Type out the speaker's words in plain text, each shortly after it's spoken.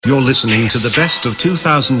You're listening to the best of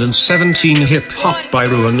 2017 hip-hop by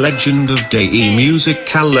Ruin Legend of Day Music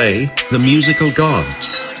Calais, the musical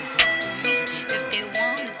gods.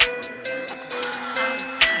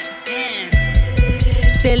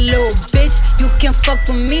 Say little bitch, you can fuck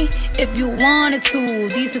with me if you wanted to.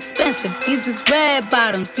 These expensive, these is red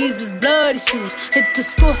bottoms, these is bloody shoes. Hit the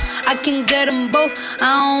school, I can get them both,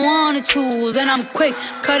 I don't wanna choose. And I'm quick,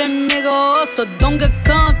 cut a nigga off, so don't get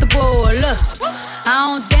comfortable. Look, I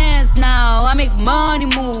don't dance now, I make money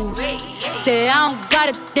move. Say I don't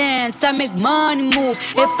gotta dance, I make money move.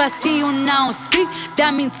 If I see you now speak,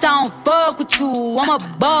 that means I don't fuck with you. I'm a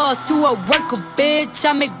boss, you a worker, bitch,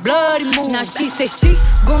 I make bloody moves. Now she say she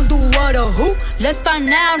gon' do what or who? Let's find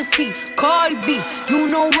out and see. Cardi B, you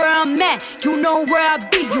know where I'm at, you know where I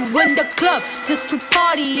be. You in the club just to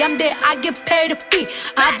party, I'm there, I get paid a fee.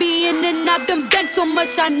 I be in and out them banks so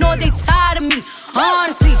much, I know they tired of me.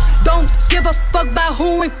 Honestly, don't give a fuck about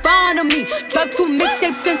who in front of me. Dropped 2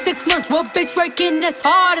 mixtapes in 6 months, what bitch working as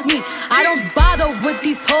hard as me? I don't bother with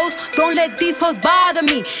these hoes, don't let these hoes bother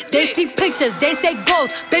me. They see pictures, they say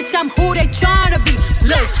goals, bitch I'm who they tryna be.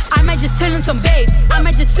 Look, I might just chill in some babe, I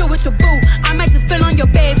might just chill with your boo, I might just spill on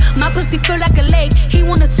your babe. My pussy feel like a lake, he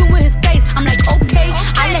wanna swim with his face. I'm like okay,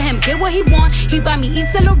 I let him get what he want. He buy me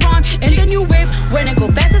East Saint Laurent and the new whip. When I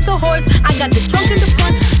go fast as a horse, I got the trunk in the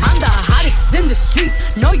front. I'm the hottest in the street,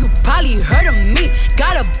 know you probably heard of me.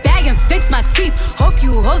 Got a bag and fix my teeth, hope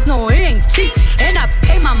you hoes know it ain't cheap. And I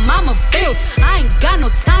pay my mama bills, I ain't got no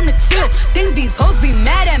time to chill. Think these hoes be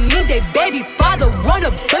mad at me, they baby father wanna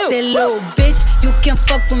bill. Say little bitch, you can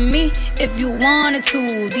fuck with me if you wanted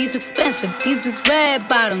to. These expensive, these is red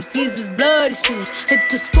bottoms, these is bloody shoes. Hit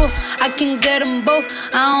the school, I can get them both,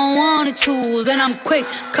 I don't wanna choose. And I'm quick,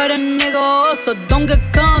 cut a nigga off, so don't get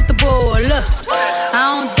comfortable. Look,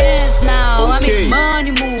 I don't dance now, I make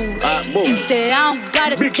money move. Say I don't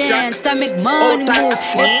gotta big dance, I make money move.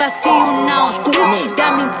 If I see you now speak,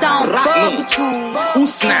 that means I don't fuck with you.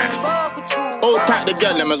 Usna, old tight the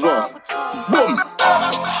girl them as well. Boom.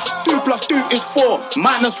 2 + 2 is 4,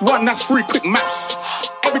 -1 that's 3. Quick maths.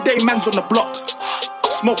 Everyday man's on the block,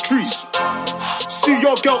 smoke trees. See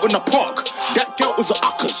your girl in the park, that girl was a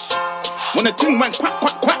uckers. When the thing went quack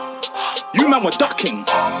quack quack, you man were ducking.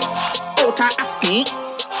 Old tight Asney,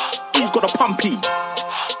 he's got a pumpy.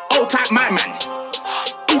 Old tight my man,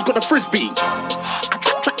 he's got a frisbee. I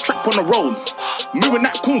trap on the road, moving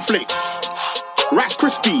that cornflakes, Rice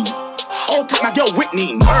Krispie. Old tight my girl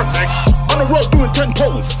Whitney, perfect. On the road doing 10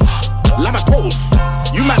 toes, lama toes.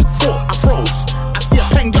 You man thought I froze. I see a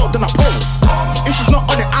pen girl then I pose. If she's not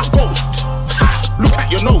on it I ghost. Ha, look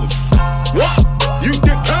at your nose. What? You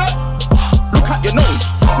dick her? Look at your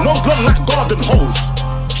nose. Nose long like garden hose.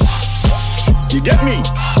 Shh, you get me?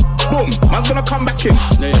 Boom, man's gonna come back in.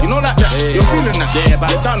 You know that? Yeah. You're feeling that? Yeah,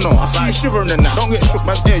 you don't know. I see you shivering in that. Don't get shook,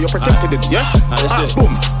 man's ear. You're protected in, yeah?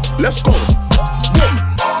 Boom, let's go. Boom.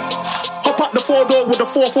 Hop up the 4-door with the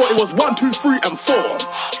 4-4. It was 1, 2, 3, and 4.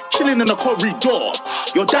 Chilling in the corridor.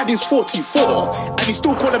 Your daddy's 44, and he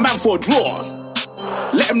still call a man for a draw.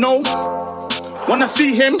 Let him know, when I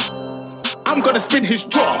see him, I'm gonna spin his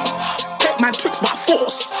jaw. Take man tricks by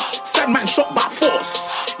force, send man shot by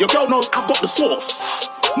force. Your girl knows I've got the sauce.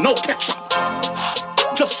 No ketchup,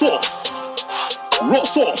 just sauce, raw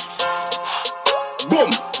sauce.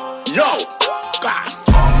 Boom, yo, God.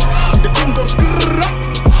 The thing goes grrrr,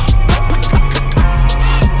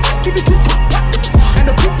 skip it, and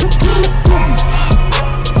the boom, boom, boom,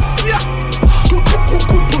 yeah, boom, boom, boom,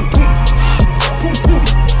 boom, boom, boom, boom.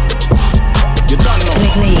 You don't know.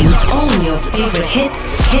 Playing all your favorite hits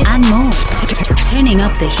and more. Turning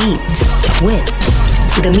up the heat with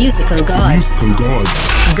the musical gods.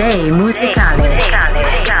 Day Musicale.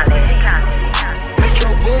 Make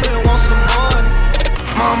your woman want some money.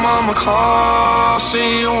 My mama call,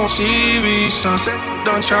 see you on TV. Sunset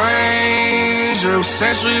done change. Ever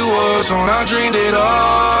since we was on, I dreamed it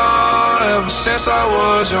all. Ever since I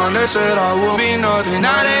was young, they said I would be nothing.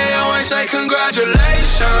 Now they always say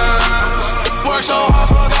congratulations. Worked so hard,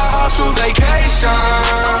 forgot how to vacation.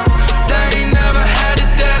 They ain't never had the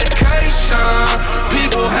dedication.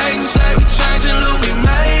 People hating, say we changing, look, we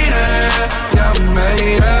made it. Yeah, we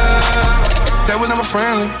made it. That was never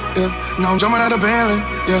friendly, yeah. Now I'm jumping out of Bentley,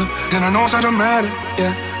 yeah. And I know it's not dramatic,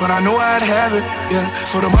 yeah. But I know I'd have it, yeah.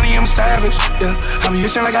 For the money, I'm savage, yeah. I be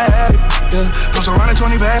itching like I had it, yeah. I'm surrounded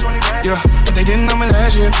 20 bags, yeah. But they didn't know me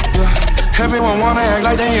last year, yeah. Everyone wanna act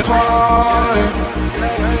like they important,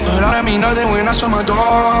 but all that mean nothing when I shut my door,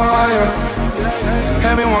 yeah.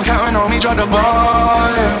 Everyone counting on me, drop the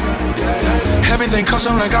ball, yeah. Everything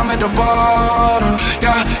custom like I'm at the bottom,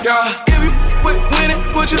 yeah, yeah. If you with winning,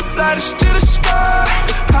 put your lighters to the sky.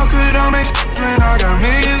 How could I make when I got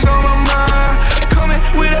millions on my mind? Coming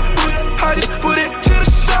with a boot, I just put it to the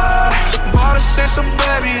side. Bought a sense of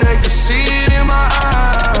baby, they could see it in my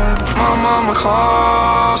eyes. My mama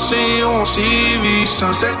called, see you on TV.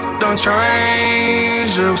 Sunset done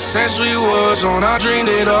changed. Ever since we was on, I dreamed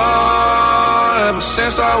it all. Ever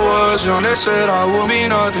since I was young, they said I would be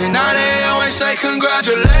nothing. Now they always say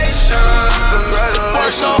congratulations.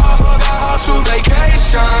 Worked so hard, forgot how to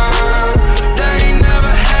vacation. They ain't never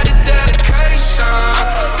had the dedication.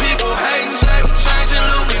 People hating, say we changing,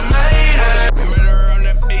 look, we made it. Murder on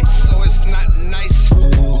that beat, so it's not nice.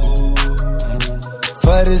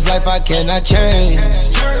 For this life I cannot change.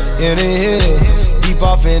 In the hills, deep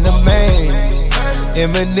off in the main.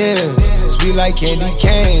 M&M's, sweet like candy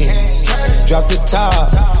cane. Drop the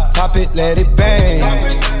top, pop it, let it bang.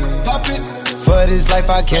 For this life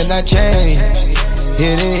I cannot change.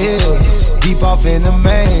 In the hills, deep off in the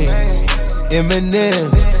main.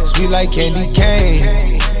 M&M's, sweet like candy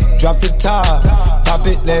cane. Drop the top, pop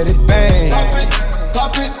it, let it bang.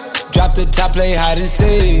 Drop the top, play hide and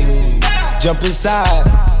seek. Jump inside,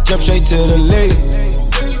 jump straight to the lake.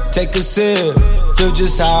 Take a sip, feel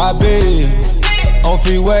just how I be. On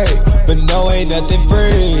freeway, but no, ain't nothing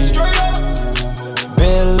free.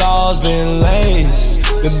 Been lost, been lanes.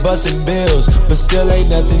 Been busting bills, but still ain't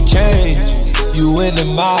nothing changed. You in the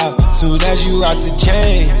mob, soon as you rock the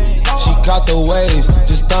chain. She caught the waves,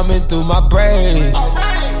 just thumbing through my braids.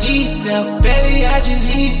 Heat up, baby, I just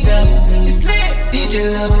heat up. It's lit, did you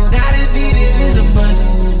love it? Now the beat it is a must.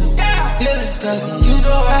 Feeling stuck, you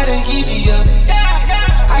know how to keep me up.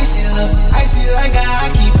 Icy love, icy like how I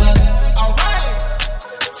keep up.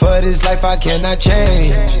 For this life I cannot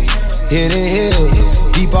change. Hidden hills,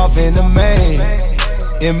 deep off in the main.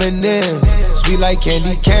 M&M's, sweet like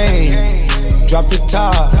candy cane. Drop the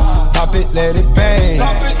top, pop it, let it bang.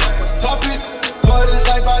 Pop it, for this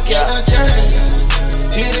life I cannot change.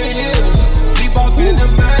 Hidden hills, deep off in the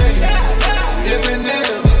main.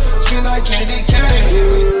 M&M's, sweet like candy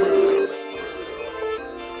cane.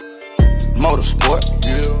 Motorsport,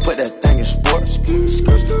 put that thing in sports.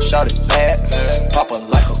 Shout it bad, pop it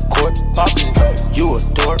like a court. You a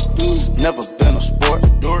dork, never been a sport.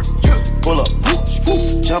 Pull up,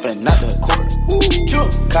 jumping out the court.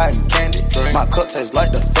 Cotton candy, my cup tastes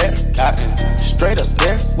like the fair. Straight up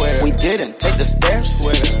there, we didn't take the stairs.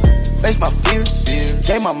 Face my fears,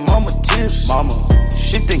 gave my mama tears.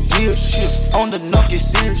 Shifting gears, on the knock get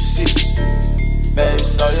serious.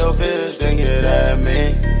 Face all your fears, then get at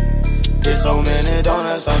me. There's so many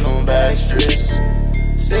donuts on them back streets.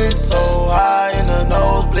 Sit so high in the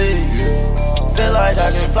nosebleeds. Feel like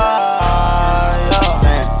I can fly.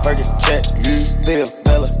 Sam, Burger check, Bill,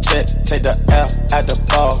 Bella check. Take the L at the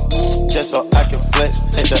ball, just so I can flex.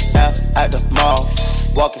 Take the L at the mall.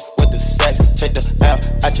 Walking with the sex, take the L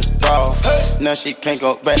at your bra. Now she can't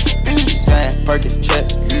go back. Sam, Burger check,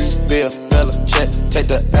 Bill, Bella check. Take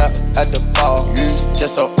the L at the ball,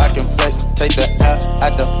 just so I can flex. Take the L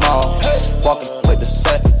at the mall. Walking with the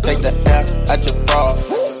set, take the L at your bra.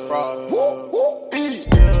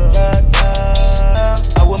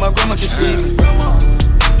 I with my grandma can see me.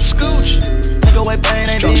 Scooch, take away pain,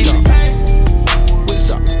 ain't easy.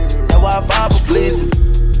 That Wi-Fi, but please.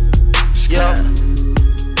 Yeah.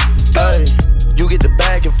 Hey. You get the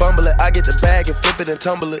bag and fumble it, I get the bag and flip it and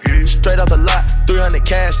tumble it. Straight off the lot, 300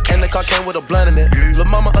 cash, and the car came with a blunt in it. Lil'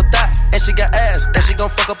 mama a thot, and she got ass, and she gon'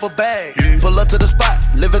 fuck up a bag. Pull up to the spot,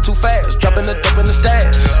 living too fast, dropping the dope in the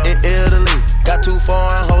stash. In Italy, got too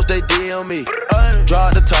foreign hoes, they DM me. Draw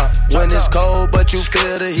at the top, when it's cold, but you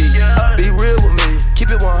feel the heat. Be real with me, keep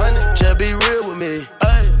it 100, just be real with me.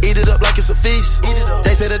 Eat it up like it's a feast,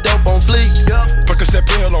 they say the dope on fleek. Percocet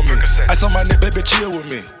pill on me, ice on my neck, baby, chill with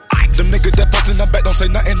me. Them niggas that fucked in the back don't say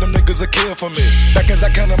nothing, them niggas a kill for me. Back as I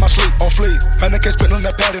can in my sleep, on fleek. 100K spent on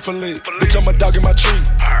that patty for leave. Bitch, I'm a dog in my tree.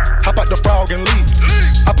 Hop out the frog and leave.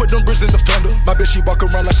 I put them bricks in the fender. My bitch, she walk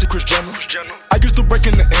around like she Kris Jenner. I used to break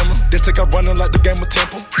in the Emma, then take out running like the game of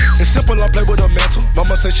Temple. It's simple, I play with a mantle.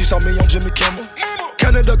 Mama say she saw me on Jimmy Kimmel.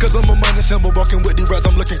 Canada, cause I'm a money symbol. Walking with the rats,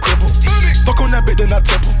 I'm looking crippled. Fuck on that bitch, then I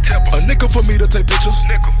temple. A nickel for me to take pictures.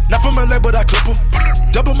 Not from LA, but I clip her.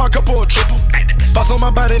 Double my cup or a triple. Box on my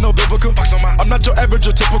body, no biblical. I'm not your average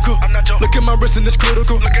or typical. Look at my wrist and it's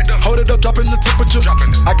critical. Hold it up, dropping the temperature.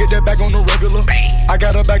 I get that bag on the regular. I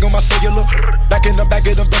got a bag on my cellular. Back in the bag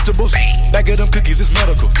of them vegetables. Bag of them cookies, it's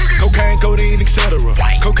medical. Cocaine, codeine, etc.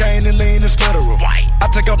 Cocaine and lean is federal. I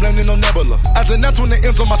take off landing on Nebula. As announced when the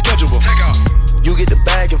M's on my schedule. You get the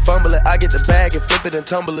bag and fumble it, I get the bag and flip it and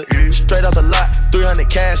tumble it. Straight off the lot, 300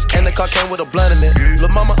 cash, and the car came with a blunt in it. Lil'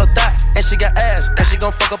 mama a thot, and she got ass, and she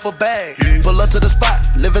gon' fuck up a bag. Pull up to the spot,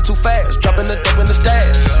 living too fast, dropping the dope in the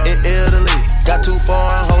stash. In Italy, got too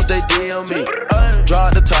foreign hoes, they DM me. Draw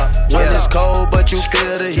at the top, when it's cold, but you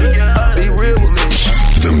feel the heat. Be real with me.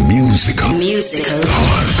 The musical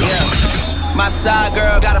Yeah. My side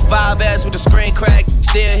girl got a 5S with the screen crack.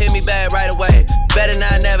 Still hit me back right away. Better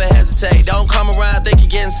not never hesitate. Don't come around, think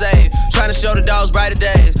you're getting saved. Trying to show the dogs brighter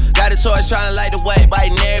days. Got the torch trying to light the way.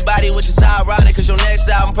 Biting everybody, which is ironic, cause your next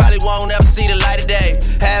album probably won't ever see the light of day.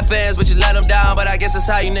 Have fans, but you let them down. But I guess that's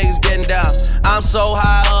how you niggas getting down. I'm so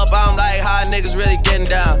high up, I'm like, how niggas really getting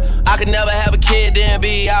down? I could never have a kid, then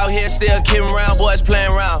be out here still kidding around, boys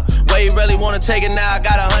playing around. Where you really wanna take it now? I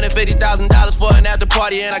got $150,000 for an after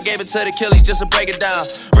party, and I gave it to the killies just to break it down.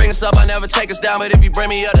 Bring us up, I never take us down, but if you bring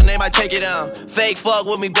me up, then they might take it down. Fake fuck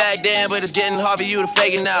with me back then, but it's getting hard for you to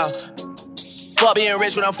fake it now. Fuck being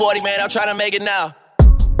rich when I'm 40, man, I'm trying to make it now.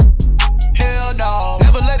 Hell no,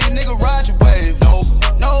 never let these niggas ride your wave. No,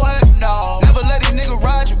 no, no. Never let these niggas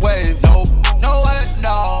ride your wave. No, no,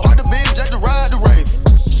 no. Park the beam just to ride the rave.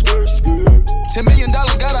 $10 million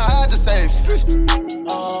gotta hide the safe.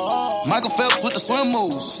 Michael Phelps with the swim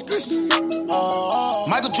moves.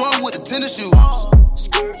 Michael Jordan with the tennis shoes.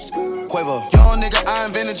 Quavo, young nigga, I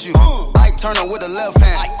invented you. Ike Turner with the left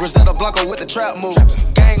hand. Griselda Blanco with the trap moves.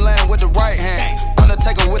 Gangland with the right hand.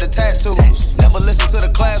 Undertaker with the tattoos. Never listen to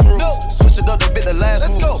the class rules. Switch it up to bit the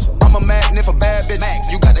last move. I'm a magnet for bad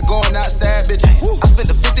bitches. You got the going outside bitches. I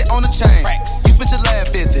spent the 50 on the chain. You spent your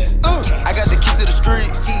last 50. I got the key to the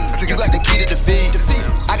streets. You got the key to defeat.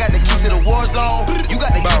 I got the key to the war zone. You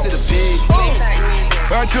got the key to the pig.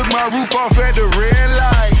 I took my roof off at the red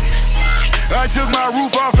light. I took my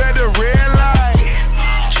roof off at the red light.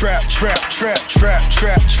 Trap, trap, trap, trap,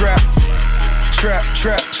 trap, trap. Trap,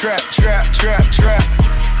 trap, trap, trap, trap, trap.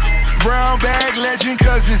 Brown bag legend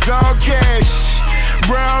cause it's all cash.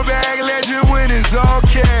 Brown bag legend when it's all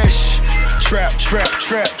cash. Trap, trap,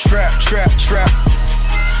 trap, trap, trap, trap.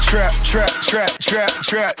 Trap, trap, trap, trap,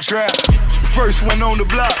 trap, trap. First one on the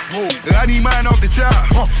block, I need mine off the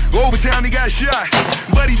top. Overtown he got shot,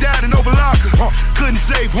 but he died in Opa-locka. Couldn't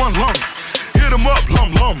save one lump. Hit him up,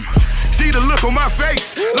 lum lum. See the look on my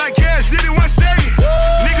face, like Cash did it one day.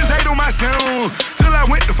 Niggas hate on my sound, till I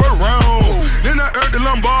went the first round. Then I earned the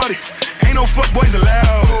Lombardi. Ain't no fuckboys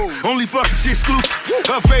allowed. Only fucking shit exclusive.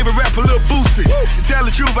 Her favorite rapper, Lil Boosie. To tell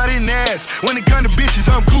the truth, I didn't ask. When it come to bitches,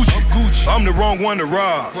 I'm Gucci. I'm the wrong one to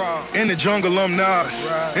rob. In the jungle, I'm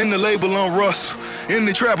Nas. In the label, I'm Russ. In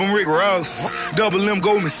the trap, I'm Rick Ross. Double M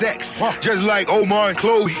Goldman Sachs. Just like Omar and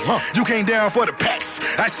Chloe. You came down for the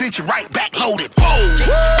packs. I sent you right back loaded.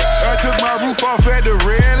 I took my roof off at the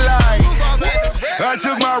red light. I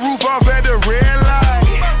took my roof off at the red light.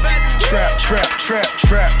 Trap, trap, trap,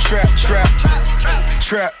 trap, trap, trap.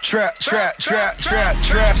 Trap, trap, trap, trap, trap,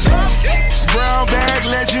 trap. Brown bag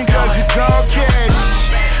legend cause it's all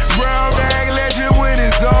cash. Brown bag legend when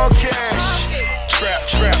it's all cash. Trap,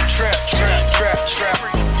 trap, trap, trap, trap, trap.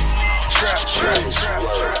 Trap, trap, trap,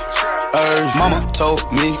 trap. Mama told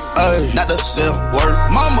me, not to sell word.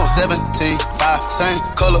 Mama 17, 5, same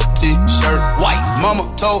color t-shirt, white.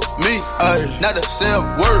 Mama told me, not to sell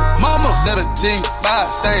word. Mama 17, 5,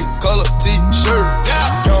 same color t-shirt.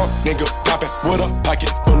 Yeah. Young nigga poppin' with a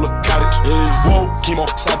pocket full of cottage. Whoa, chemo,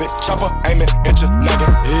 stop it, chopper, aiming at your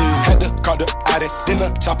noggin. Had to call the Audi, then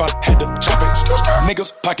the top, I had to chop it.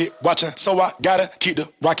 Niggas pocket watching, so I gotta keep the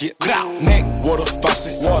rocket. Neck, water,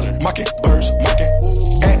 faucet, water, mocking, birds, mocking.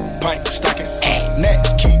 And pint, stocking,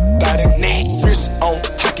 next, keep biting. Wrist on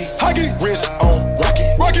hockey, wrist on rocky.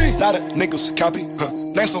 Lot of niggas copy,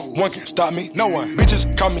 name someone can stop me. No one, bitches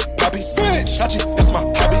call me Poppy. Bitch, Sachi, that's my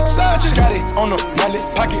hobby. Sachi, got it on the mallet,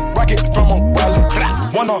 pocket rocket from a wallet.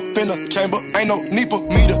 One off in the chamber, ain't no need for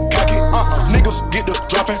me to cock it. Niggas get the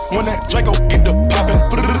dropping when that Draco get the popping.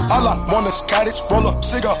 All I want is cottage, roll a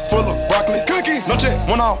cigar full of broccoli. Cookie, no check,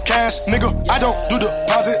 one all cash, nigga. I don't do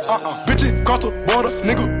deposits. Bitches cross the border,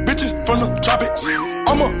 nigga. Bitches from the tropics.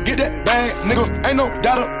 I'ma get that bag, nigga. Ain't no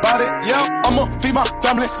doubt about it. Yeah, I'ma feed my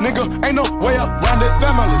family, nigga. Ain't no way around it.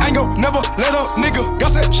 Family, ain't gon' never let up, nigga.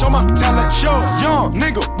 God said, show my talent. Show young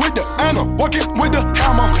nigga with the Anna, walking with the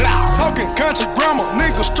hammer. Talking country grammar,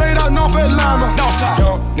 nigga straight out North Atlanta. Northside,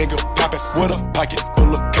 young nigga poppin' with a pocket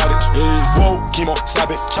full of cottage. Whoa, chemo, slap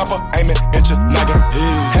it, chopper, aim it, inch it, noggin.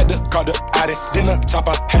 Had to call the addy, dinner top,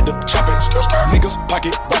 I had to chop it. Niggas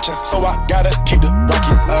pocket watching, so I gotta keep the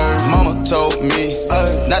rocket. Mama told me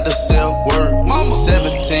not to sell word. Mama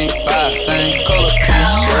 17.5, same color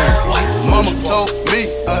t-shirt. Mama told me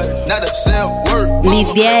not to sell word.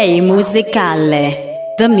 L'idea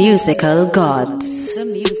musicale, the musical gods.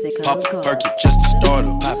 Pop a perky just to start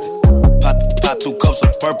up. Pop 2 cups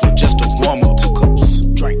of purple just to warm up. 2 cups,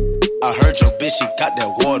 drink. I heard your bitch, she got that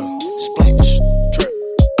water. Splash, drip,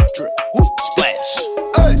 drip, woo, splash.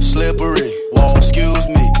 Ay. Slippery, wall, excuse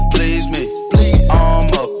me, please me. Please. I'm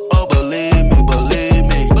up, oh, believe me.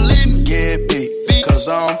 Get beat, cause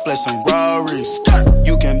I'm flexing Rari.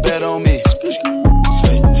 You can bet on me.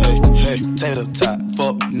 Hey, tater tot,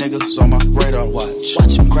 fuck niggas on my radar watch.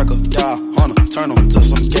 Watch him crack a dial, hunter, turn him to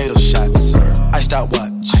some gator shots. Iced out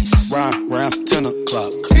watch, ride round 10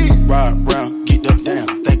 o'clock. Ride round, get up down,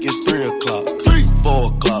 think it's 3 o'clock.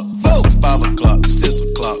 4 o'clock, 5 o'clock, 6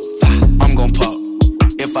 o'clock. I'm gon' pop.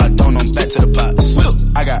 If I don't, I'm back to the pots.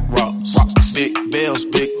 I got rocks, big bells,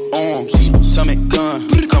 big arms. Tummy gun,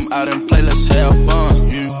 come out and play, let's have fun.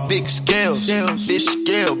 Big scales, fish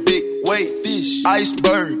scale, big weight, fish,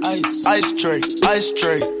 iceberg, ice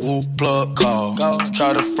tray, woo, plug call.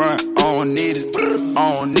 Try the front, I don't need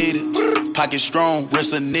it, Pocket strong,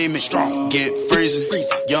 wrist anemic, get freezing.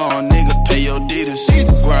 Young nigga, pay your deeders.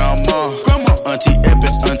 Grandma, Auntie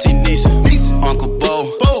Epic, Auntie Nisa, Uncle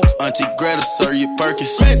Bo, Auntie Greta, serve you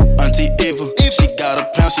Perkins. Auntie Eva, if she got a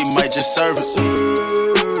pound, she might just serve it.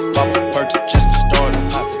 Pop a perky just to start it.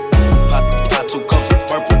 Pop 2 cups of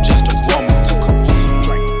purple just to warm up. 2 cups,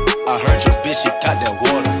 drink. I heard your bitch, she got that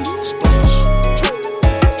water. Splash, drip,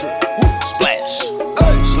 drip, woo, splash.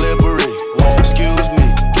 Slippery, wall, excuse me,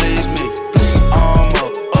 please me. I'm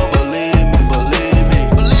up, oh, believe me.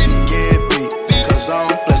 Get beat, cause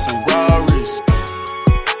I'm flexing Raris.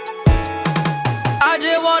 I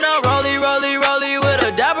just wanna rollie with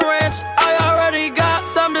a dapper ranch. I already got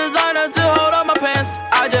some designer to hold on my pants.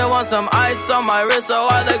 I just want some ice on my wrist so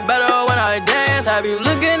I look better when I dance. Have you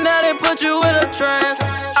looking at it, put you in a trance.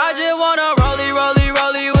 I just wanna rollie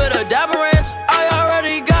with a dapper ranch. I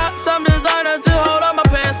already got some designer to hold on my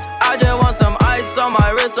pants. I just want some ice on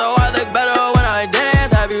my wrist so I look better when I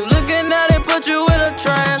dance. Have you looking at it, put you in a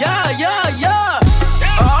trance. Yeah.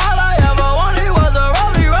 All I ever wanted was a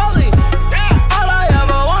rollie. All I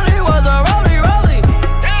ever wanted was a rollie.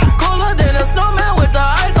 Cooler than a snowman with the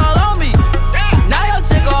ice all on me. Now your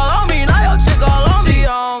chick all on me. She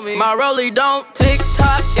on me. My rollie don't tick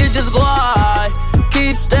tock, it just glide.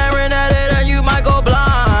 Keep staring at it and you might go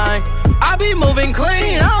blind. I be moving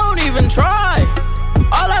clean, I don't even try.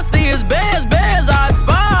 All I see is bands, I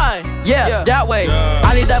spy. Yeah, that way.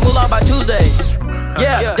 I need that moolah by Tuesday.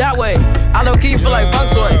 Yeah, that way. I low key feel like funk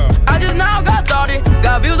soy. I just now got started.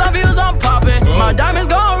 Got views on poppin'. My diamonds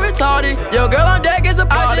gone retarded. Your girl on deck is a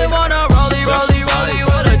party. I just wanna rollie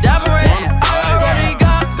with a dapper ranch. I already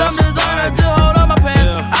got some designer to hold on my pants.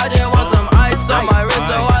 I just want some ice on my wrist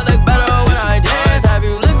so I look better when I dance. Have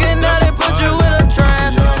you looking at it, put you in a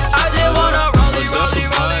trance. I just wanna rollie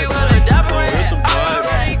with a dapper ranch. I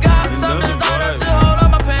already got some designer to hold on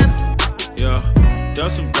my pants. Yeah,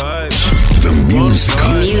 that's a vibe. The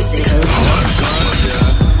musical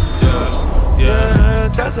Yeah,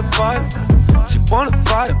 that's a vibe. She wanna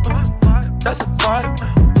vibe. That's a vibe.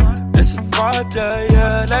 It's a vibe,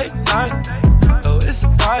 yeah, late night. Oh, it's a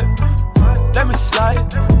vibe. Let me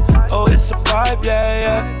slide. Oh, it's a vibe,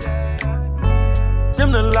 yeah.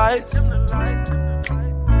 Dim the lights.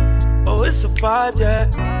 Oh, it's a vibe, yeah.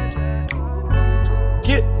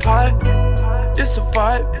 Get high. It's a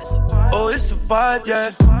vibe. Oh, it's a vibe,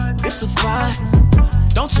 yeah. It's a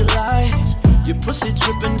vibe, don't you lie. Your pussy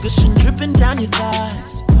dripping, gushing, dripping down your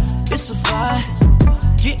thighs. It's a vibe,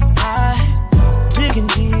 get high, digging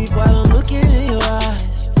deep while I'm looking in your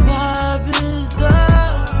eyes. Vibe is the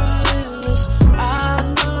realest, I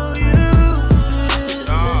know you feel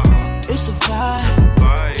it. It's a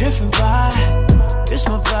vibe, different vibe. It's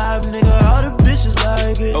my vibe, nigga, all the bitches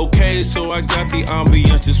like it. Okay, so I got the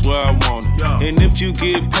ambience just where I want it. And if you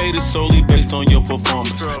get paid, it's solely based on your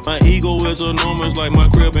performance. My ego is enormous like my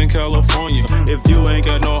crib in California. If you ain't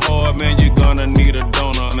got no heart, man, you're gonna need a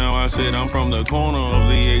donor. Now I said I'm from the corner of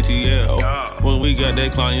the ATL. Well, we got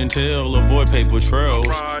that clientele, avoid paper trails.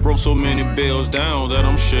 Broke so many bills down that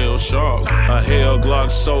I'm shell shocked. A hell Glock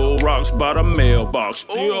sold rocks by the mailbox.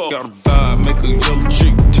 Got a vibe, make a yellow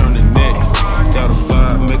chick turn the next. Got a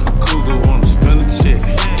vibe, make a cougar wanna spend a check.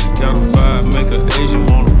 Got a vibe, make a Asian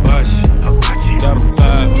wanna buy shit. Got a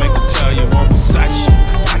vibe, make a Italian want Versace.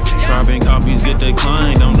 Driving copies get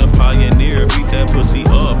declined, I'm the pioneer, beat that pussy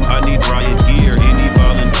up. I need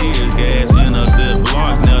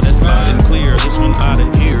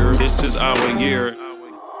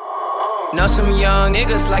Know some young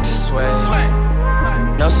niggas like to sway.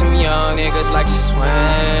 Know some young niggas like to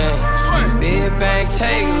swing. Big bang,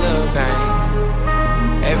 take a little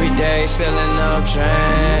bang. Every day spilling up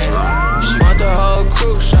drain. She want the whole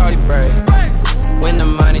crew, shawty break. When the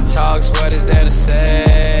money talks, what is there to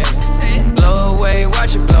say? Blow away,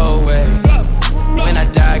 watch it blow away. When I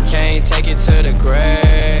die, can't take it to the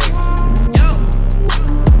grave.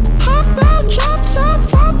 Hop out, drop top,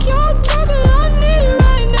 fuck your talking, I need it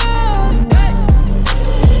right now.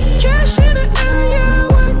 Cash in the area,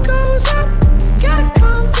 what goes up, gotta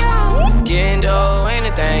come down. Getting dough,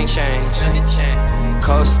 anything change.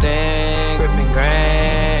 Coasting, gripping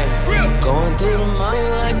grand. Going through the money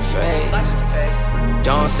like fate.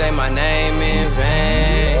 Don't say my name in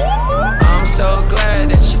vain. I'm so glad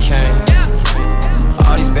that you came.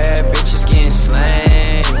 All these bad bitches getting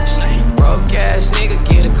slain. Broke ass nigga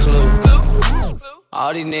get a clue.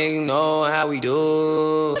 All these niggas know how we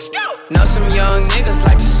do. Know some young niggas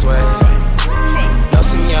like to sway. Know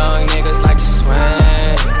some young niggas like to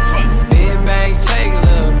swing. Big bang, take a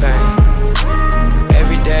little bang.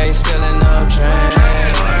 Every day spilling up drain.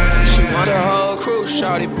 She want the whole crew,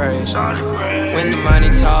 shawty praise. When the money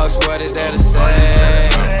talks, what is there to say?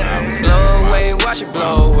 Blow away, watch it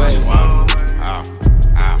blow away.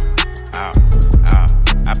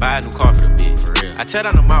 I buy a new car for the bitch, for real. I tear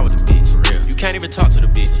down the mall with the bitch, for real. You can't even talk to the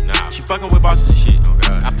bitch, nah. She fucking with bosses and shit, oh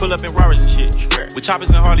God. I pull up in Rarers and shit, with choppers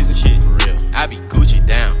and Harleys and shit, for real. I be Gucci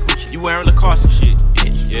down, Gucci. You wearing Lacoste and shit,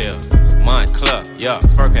 bitch, yeah. Montclair, yeah.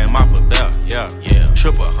 Fur came off a belt, yeah.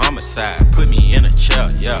 Triple homicide, put me in a chair,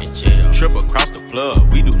 yeah. Triple cross the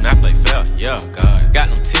plug, we do not play fair, yeah. God. Got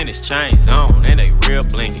them tennis chains on, and they real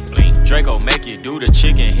blingy, bling. Draco make you do the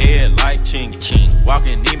chicken head like chingy, ching.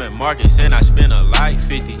 Walking Neiman Marcus and I spend a life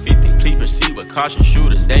 50. Please proceed with caution,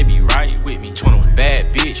 shooters, they be right with me. 21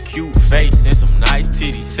 bad bitch, cute face and some nice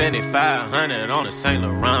titties. 7500 on a Saint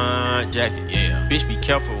Laurent jacket, yeah. Bitch, be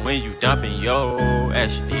careful when you dumping your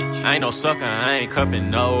action, bitch. I ain't no sucker, I ain't cuffing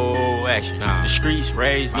no action. The streets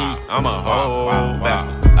raised me, I'm a whole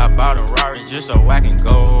bastard. I bought a Rari just so I can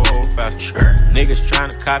go faster. Niggas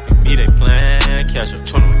tryna copy me, they playin' catch up.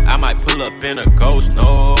 21. I might pull up in a ghost,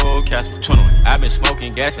 no Casper. 21. I been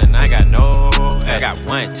smoking gas and I got no ass. I got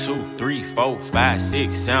 1, 2, 3, 4, 5,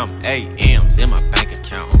 6, 7, 8 M's in my bank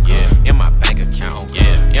account. Yeah, in my bank account.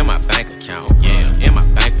 Yeah, in my bank account. Yeah, in my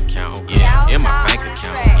bank account. Yeah, in my bank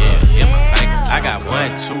account. Yeah, in my bank account. I got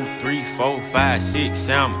 1, 2, 3, 4, 5, 6,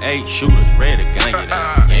 7, 8 shooters ready to gun you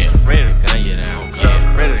down. Yeah, ready to gun you down.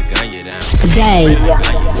 Yeah, ready to gun you down. Day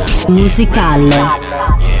musicale.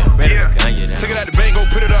 Yeah, ready to gun you down. Take it out the bank, go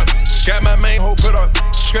put it up. Got my main hoe put up.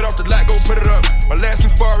 Straight off the lot, go put it up. My last 2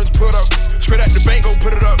 foreigns put up. Straight out the bank, go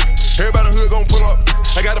put it up. Everybody in the hood gon' pull up.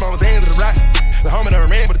 I got them on Zans and the Rocks. The homie never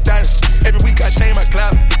ran for the dynasty. Every week I change my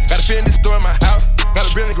closet. Gotta fit in this store in my house. Gotta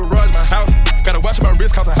build a garage in my house. Gotta watch my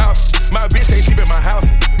wrist cause a house. My bitch can't sleep at my house.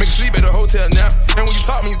 Make her sleep at the hotel now. And when you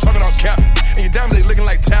talk me, you talking on cap. And your diamonds, they looking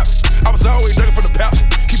like tap. I was always looking for the pouch.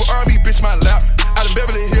 Keep an R&B bitch in my lap. Out in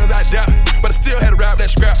Beverly Hills, I doubt. But I still had to ride that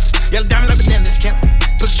scrap. Yellow diamond like banana, this cap.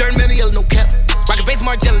 Push dirt in the yellow, no cap. Rocket base,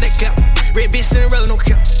 Margiela, that cap. Red bitch, Cinderella, no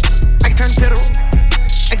cap. I can turn pedal.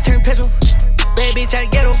 I can turn petrol. Bad bitch out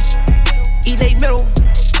of ghetto. Eat late middle.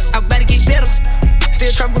 I'm about to get better.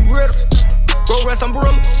 Still trapping with griddles. Roll rest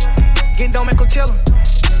umbrella. Getting down, man, Coachella.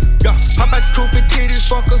 Yeah, hop out the coupe and titty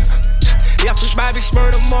fuckers. Yeah, free Bobby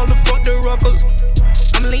Smurder, motherfuck the ruckers.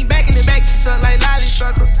 I'ma lean back in the back, she suck like lolly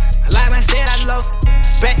suckers. Like I said, I love her.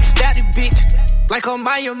 Back stab the bitch. Like on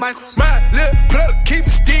Maya Michael. My little brother keep the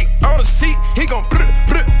stick on the seat. He gon' put it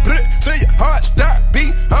till your heart stop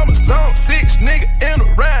beat. I'm a zone 6 nigga in a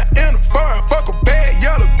ride in a foreign. Fuck a bad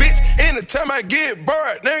yellow bitch. Anytime I get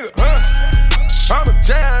bored, nigga, I'm a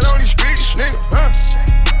giant on these streets, nigga,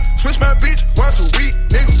 Switch my bitch once a week,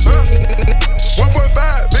 nigga,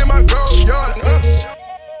 1.5 in my gold yard,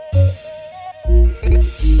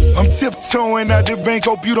 I'm tiptoeing out the bank,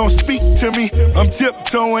 hope you don't speak to me. I'm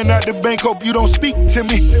tiptoeing out the bank, hope you don't speak to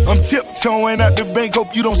me. I'm tiptoeing out the bank,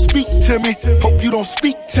 hope you don't speak to me. Hope you don't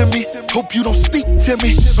speak to me. Hope you don't speak to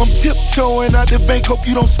me. I'm tiptoeing out the bank, hope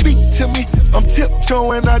you don't speak to me. I'm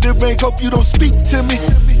tiptoeing out the bank, hope you don't speak to me.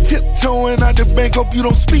 Tiptoeing out the bank, hope you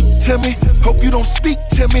don't speak to me. Hope you don't speak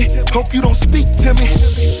to me. Hope you don't speak to me.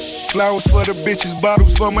 Flowers for the bitches,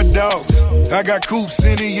 bottles for my dogs. I got coops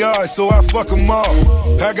in the yard, so I fuck them all.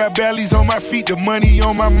 I got bellies on my feet, the money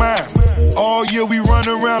on my mind. All year we run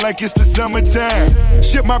around like it's the summertime.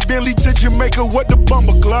 Ship my Bentley to Jamaica, what the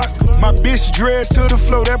bumper clock. My bitch dressed to the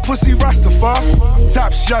floor, that pussy Rastafari.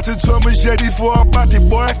 Top shot to a machete for a body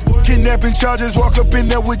boy. Kidnapping charges, walk up in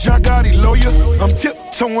there with John Gotti lawyer. I'm tip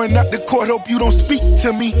tiptoeing out the court, hope you don't speak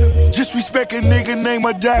to me. Just respect a nigga name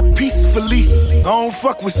or die peacefully. I don't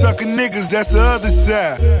fuck with sucker niggas, that's the other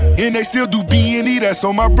side. And they still do B&E, that's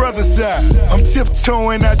on my brother's side. I'm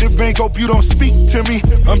tiptoeing out the bank, hope you don't speak to me.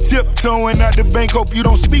 I'm tiptoeing out the bank, hope you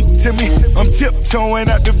don't speak to me. I'm tiptoeing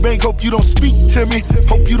out the bank, hope you don't speak to me.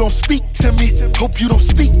 Hope you don't speak to me. Hope you don't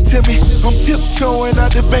speak to me. I'm tiptoeing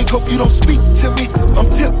out the bank, hope you don't speak to me. I'm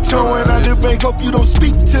tiptoeing out the bank, hope you don't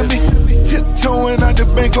speak to me. Tiptoeing out the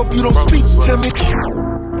bank, hope you don't speak to me.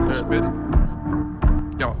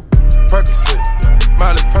 Yo, Percocet,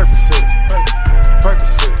 Miley Percocet,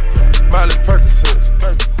 Percocet, Miley Percocet,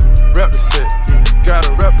 rep the set,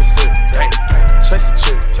 gotta rep the set. Chase a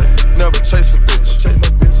chick, never chase a bitch.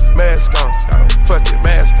 Mask on, fuck it,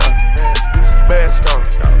 mask on. Mask on,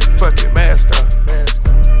 fuck it, mask on.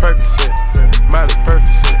 Percocet, Miley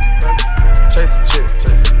Percocet, chase a chick,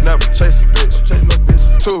 never chase a bitch.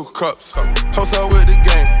 2 cups, toast up with the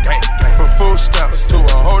game. From food stamps to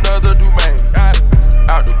a whole nother domain.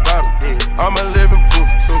 Out the bottom, I'm a living proof.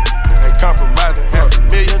 Ain't compromising,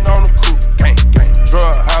 $500,000 on the coupe.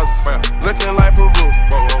 Drug houses, looking like Peru.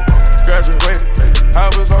 Graduated, I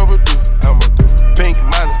was overdue. Pink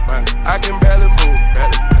money, I can barely move.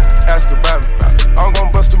 Ask about me, I'm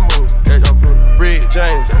gon' bust a move. Red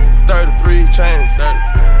James, 33 chains.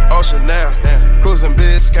 Ocean now, cruising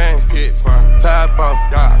Biscayne. Tide ball,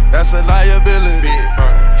 that's a liability.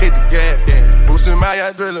 Hit the gas, boosting my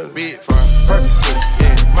adrenaline. Percocet,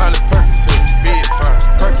 Miley Percocet,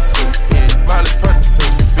 Percocet, Miley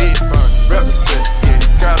Percocet, represent,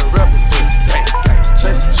 gotta represent.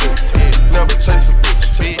 Chase a chick, never chase a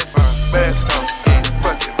bitch. Mask on,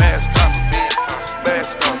 fuck it, mask on.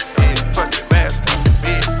 Mask on, fuck it, mask on.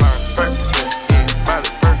 Percocet,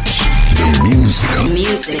 Miley Percocet. The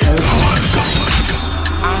musical.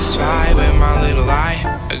 I spy with my little eye.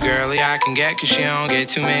 A girly I can get cause she don't get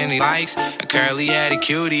too many likes. A curly headed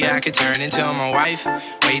cutie I could turn into my wife.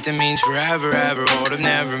 Wait, that means forever, ever, hold up,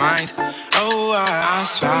 never mind. Oh, I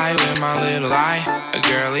spy with my little eye. A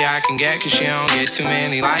girly I can get cause she don't get too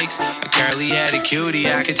many likes. A curly headed cutie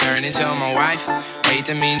I could turn into my wife. Wait,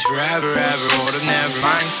 that means forever, ever, hold up, never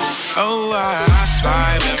mind. Oh, I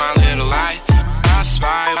spy with my little eye. I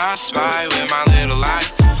spy with my little eye.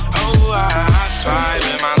 Oh, I spy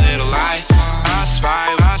with my little eye. I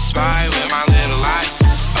spy with my little eye.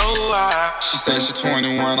 Oh, She said she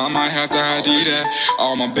 21, I might have to ID that.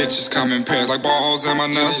 All my bitches come in pairs like balls in my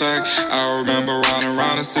nutsack. I remember riding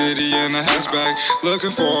around the city in a hatchback,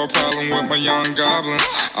 looking for a problem with my young goblins.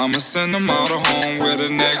 I'ma send them all to home with a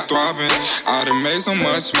neck throbbing. I done made so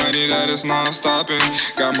much money that it's non-stopping.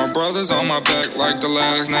 Got my brothers on my back like the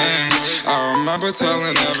last name. I remember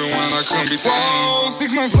telling everyone I couldn't be tamed. Whoa,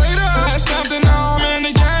 6 months later I snapped and now I'm in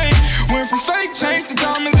the game. Went from fake chains to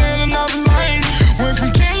diamonds in another lane. Went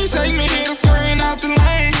from can you take me here to screen out the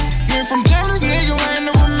lane. Went from down this nigga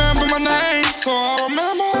lane to remember my name. So I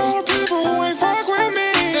remember all the people who ain't fuck with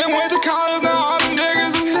me. They went to college, now all them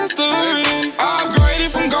niggas is history. I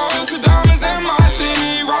upgraded from gold to diamonds in my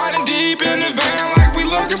city. Riding deep in the van like we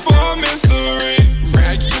looking for a mystery.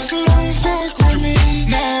 Rag used to don't fuck with me.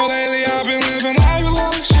 Now lately I've been living life with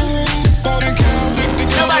luxury. Boating cows, lift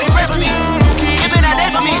the girl. Nobody pray for me. Give me that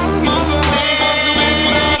day for me.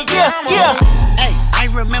 Yeah. Hey, I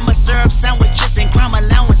remember syrup sandwiches and crime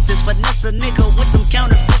allowances. Finesse a nigga with some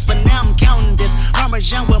counterfeits, but now I'm counting this.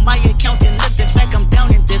 Parmesan with my accountant lips, in fact I'm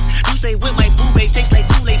down in this. You say with my boo babe, tastes like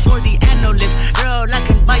Kool-Aid for the analyst. Girl, I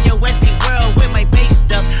can buy your Westie world with my base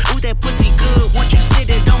stuff. Ooh, that pussy good, won't you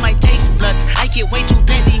sit it on my taste buds? I get way too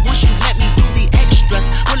petty once you let me do the extras.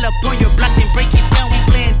 Pull up on your block and break it down, we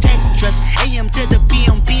playing Tetris. AM to the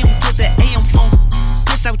PM, PM to the AM phone.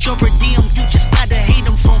 Piss out your per diem, you just gotta hate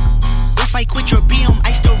them phone. If I quit your BM,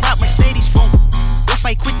 I still rock Mercedes funk. If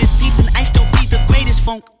I quit this season, I still be the greatest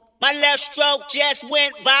funk. My left stroke just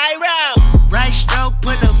went viral. Right stroke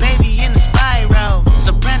put a baby in a spiral.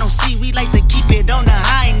 Soprano C, we like to keep it on the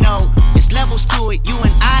high note. It's levels to it, you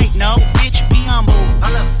and I know. Bitch, be humble.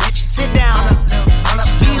 Sit down.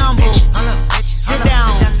 Be humble. Sit down.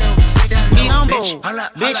 Be humble.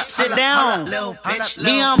 Bitch, sit down. Be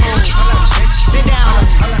humble. Sit down.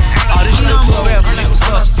 Oh, this is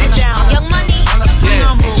the sit down. Young money. Be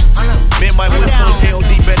humble. Man, my whip full of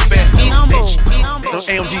KOD back. Be humble. Those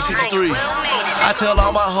AMG 63s. I tell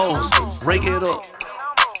all my hoes, break it up,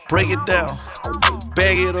 break it down,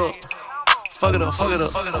 bag it up, fuck it up, fuck it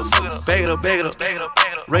up, bag it up, bag it up, bag it up,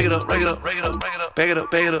 rake it up, rake it up, rake it up, bag it up,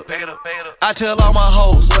 bag it up, bag it up, bag it up. I tell all my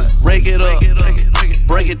hoes, rake it up,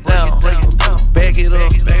 break it down, bag it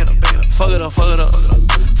up, fuck it up, fuck it up,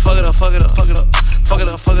 fuck it up, fuck it up, fuck it up, fuck it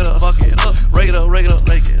up, fuck it up, fuck it up, rake it up, rake it up,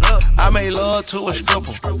 rake it up. I made love to a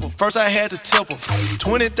stripper. First I had to tip her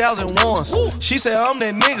 20,000 once. She said I'm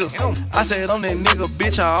that nigga. I said I'm that nigga,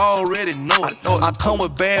 bitch. I already know it. I come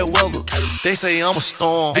with bad weather. They say I'm a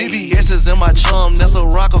storm. VVS is in my chum. That's a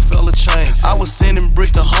Rockefeller chain. I was sending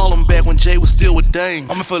bricks to Harlem back when Jay was still with Dame.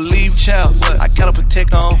 I'm in for leave child. I gotta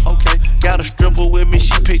protect on. Okay. Got a stripper with me.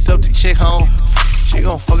 She picked up the check home. She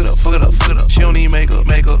gon' fuck it up, fuck it up, fuck it up. She don't need makeup.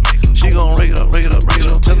 She gon' rake it up.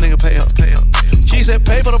 Tell the nigga pay up. She said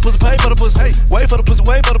pay for the pussy, pay for the pussy. Hey, wait for the pussy,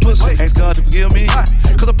 wait for the pussy. Ask God to forgive me,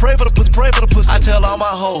 cause I pray for the pussy, pray for the pussy. I tell all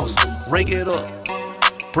my hoes, rake it up,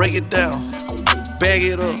 break it down, bag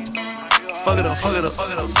it up, fuck it up, fuck it up,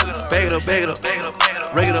 fuck it up, fuck it up, bag it up, bag it up, bag it up,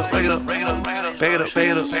 rake it up, rake it up, rake it up, bag it up, bag it up, bag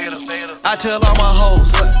it up, bag it up. I tell all my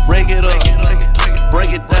hoes, rake it up,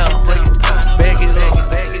 break it down, bag it up,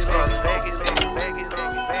 bag it up.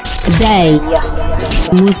 Day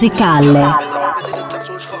musicale.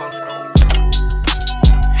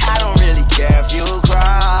 I don't really care if you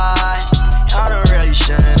cry. I don't really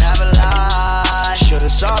shouldn't have a lie.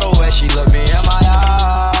 Should've saw the way she looked me in my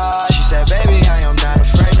eyes. She said, baby, I am not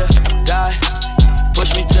afraid to die.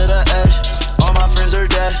 Push me to the edge. All my friends are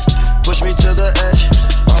dead. Push me to the edge.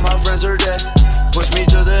 All my friends are dead. Push me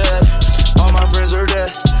to the edge. All my friends are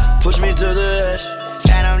dead. Push me to the edge.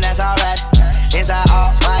 Phantom, that's alright. Inside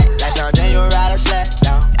all white, like something you ride a sled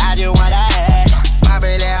down. I just want that head. My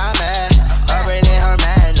really I'm mad, her really her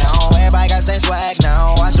man now. Everybody got the same swag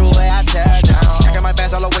now. Watch the way I tear it down. Stacking my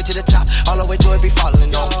bands all the way to the top, all the way to it be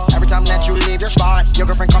falling on. Every time that you leave your spot, your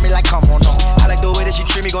girlfriend call me like, come on, no. I like the way that she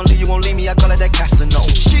treat me, gon' leave you, won't leave me. I call it that casino.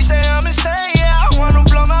 She say I'm insane, yeah. I wanna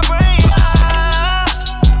blow my brain.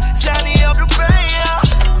 Sign me up to pray, yeah.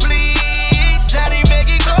 Please, daddy, make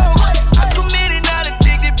it go. I'm committed, not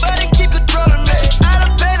addicted, but it keep controlling me. Out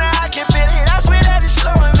of pain, I can feel it. I swear that it's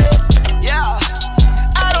slowing me. Yeah,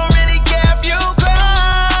 I don't really care if you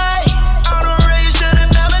cry. I don't really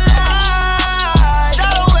should've never lied. Saw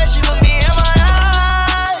the way she looked me in my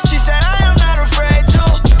eyes. She said I am not afraid to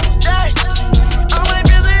die. I'm like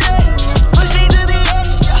visited. Push me to the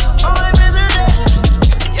edge. I'm like visited.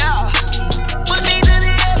 Yeah, push me to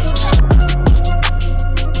the edge.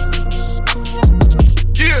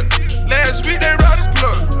 Yeah, last week they ride a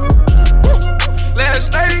plug.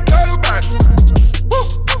 Last night he got about it.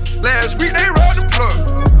 Last week they ride the plug.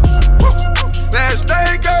 Last night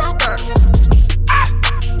they got about it.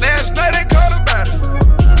 Last night they got about it.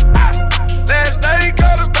 Last night he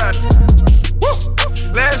got about it.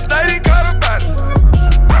 Last night he got about it.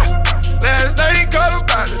 Last night he got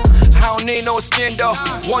about it. I don't need no extendo,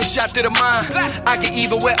 one shot to the mind. I can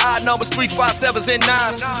either wear odd numbers, 3, 5, 7s, and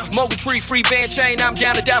 9s. Mogul tree, free band chain, I'm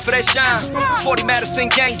down to die for that shine. 40 Madison,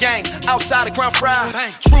 gang, outside of Crown Fry.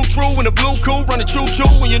 True, in the blue cool, running choo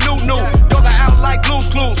when you new. Dog out like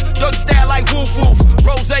Blue's Clues, dog style like Woof.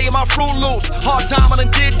 Rose in my Fruit Loops, hard time I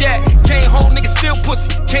done did that. Came home, nigga still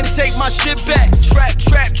pussy, can't take my shit back.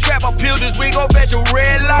 Trap, I peeled this wig off at the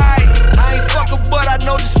red light. I ain't fucking, but I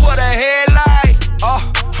know just what a headlight.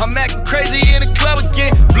 I'm acting crazy in the club again.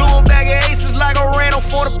 Blew a bag of aces like I ran on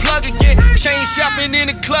for the plug again. Chain shopping in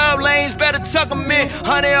the club lanes, better tuck them in.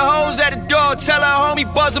 100 hoes at the door, tell her homie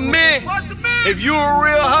buzz them in. If you a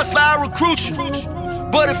real hustler, I recruit you.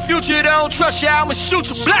 But if future don't trust you, I'ma shoot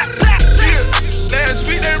you. Black. Yeah, last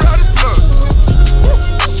week they ride a plug.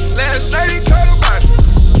 Last night he got about it.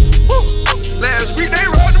 Last week they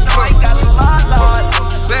ride the plug.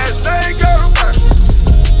 Last night they got about it.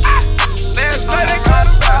 Last night they got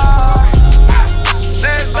about it.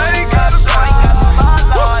 Last night he got about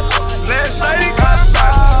it. Last night he got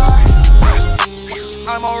about it.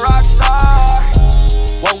 I'm a rock star.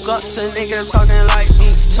 Woke up to niggas talking like me,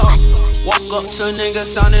 talk. Woke up to niggas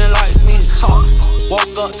sounding like me, talk.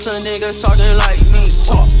 Woke up to niggas talking like me,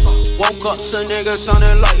 talk. Woke up to niggas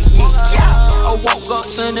sounding like me, talk. I woke up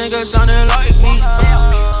to niggas sounding like me.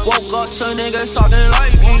 Woke up to niggas talking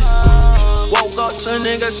like me. Woke up to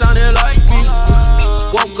niggas sounding like me.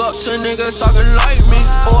 Woke up to niggas talking like me.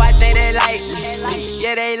 Oh, I think they like me.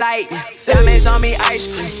 Yeah, they like me. Diamonds on me, ice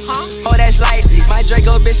cream. Oh, that's lightly. My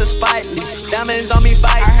Draco bitch is spitely. Diamonds on me,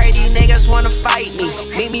 bites. I heard these niggas wanna fight me.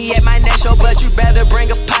 Meet me at my next show, but you better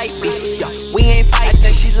bring a pipe me. We ain't fighting. I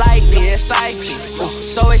think she like me, exciting.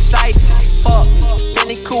 So exciting. Fuck me.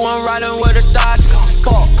 Really cool, I'm riding with a Dodge.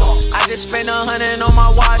 Fuck. I just spent 100 on my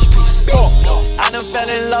watch piece. Fuck. I done fell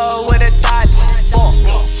in love with a Dodge. Fuck.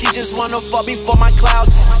 She just wanna fuck me for my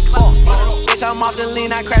clouds. Fuck. Bitch, I'm off the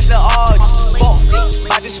lean, I crashed the Audi. Fuck.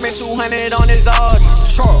 I just spent 200 on this Audi.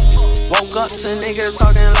 Sure. Woke up to niggas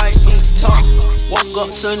talking like me, talk. Woke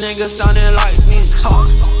up to niggas sounding like me, talk.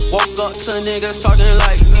 Woke up to niggas talking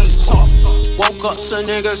like me, talk. Woke up to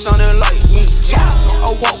niggas sounding like me, talk.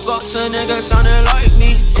 I Woke up to niggas sounding like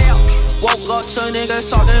me. Woke up to niggas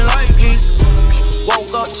talking like me.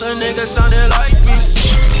 Woke up to niggas sounding like me.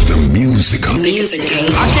 The musical. I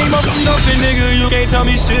came up from nothing, nigga, you can't tell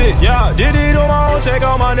me shit. Yeah, did it on my own, take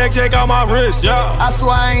out my neck, take out my wrist. Yeah, I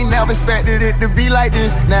swear I ain't never expected it to be like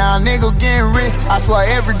this. Now a nigga getting rich. I swear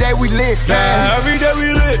every day we lit. Yeah, every day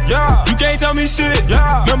we lit. Yeah, you can't tell me shit.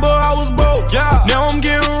 Yeah, remember I was broke. Yeah, now I'm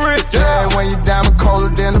getting rich. Yeah, when you diamond colder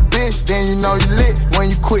than a bitch, then you know you lit. When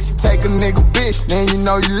you quit to take a nigga bitch, then you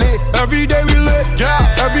know you lit. Every day we lit. Yeah,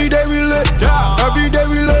 every day we lit. Yeah, every day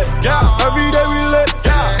we lit. Yeah, every day we lit.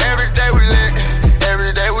 Yeah. Every day we lit,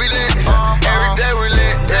 every day we lit, every day we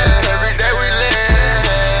lit, yeah, every day we lit.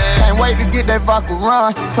 Can't wait to get that vodka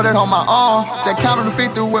run, put it on my arm. Just counted the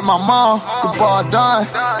 50 with my mom, the ball done.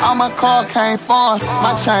 All my car came from,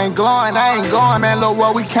 my chain glowing, I ain't going, man, look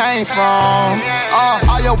where we came from.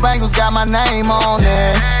 All your bangles got my name on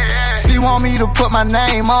it. She want me to put my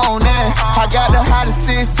name on it. I got the hottest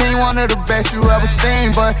 16, one of the best you ever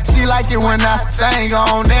seen. But she like it when I sang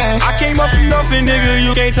on it. I came up from nothing, nigga,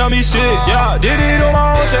 you can't tell me shit. Yeah, did it on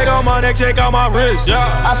my own, take out my neck, take out my wrist.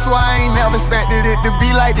 Yeah, I swear I ain't never expected it to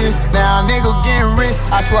be like this. Now a nigga getting rich.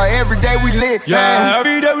 I swear every day we lit. Yeah,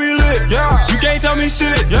 every day we lit. Yeah, you can't tell me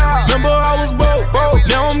shit. Yeah, remember I was broke.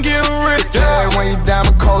 Now I'm getting rich. Yeah, when you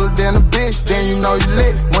diamond colder than a bitch, then you know you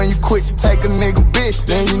lit. When you quit to take a nigga bitch,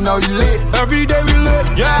 then you know you lit. Every day we lit,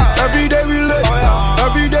 yeah. Every day we lit, oh, yeah.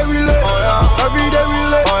 Every day we lit, oh, yeah. Every day we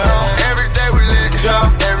lit, oh, yeah. Every day we lit,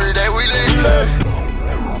 yeah. Every day we lit.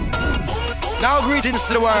 Now greetings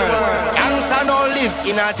to the world. Gangsta don't live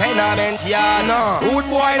in a tenement yard. No. Rude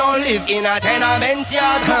boy don't live in a tenement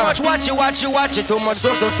yard. Too much watch it. Too much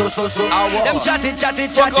so. Them chatty.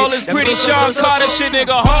 Fuck all this pretty Sean Carter shit,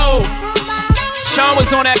 nigga. Ho. Sean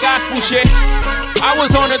was on that gospel shit. I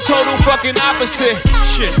was on the total fucking opposite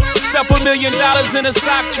shit. Stuff $1 million in a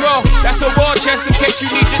sock drawer. That's a war chest in case you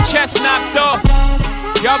need your chest knocked off.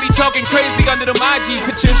 Y'all be talking crazy under them IG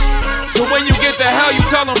pictures. So when you get the hell, you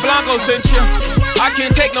tell them Blanco sent you. I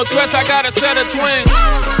can't take no threats, I got a set of twins.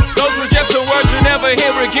 Those were just some words you'll never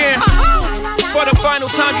hear again. For the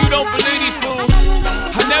final time, you don't believe these fools.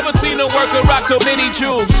 I never seen a worker rock so many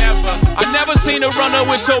jewels. I never seen a runner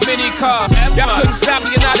with so many cars. Y'all couldn't stop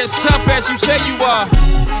me, you're not as tough as you say you are.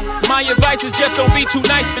 My advice is just don't be too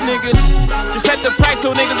nice to niggas. Just set the price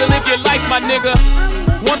so niggas will live your life, my nigga.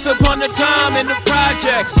 Once upon a time in the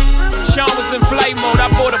projects, Sean was in flight mode, I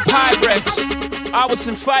bought a Pyrex. I was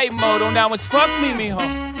in fight mode, oh now it's fuck me, mijo.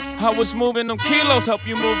 I was moving them kilos, help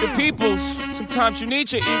you move the peoples. Sometimes you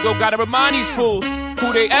need your ego, gotta remind these fools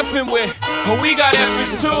who they effing with. Oh, we got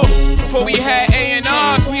effers too. Before we had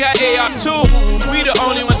A&Rs, we had ARs too. We the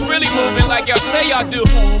only ones really moving like y'all say y'all do.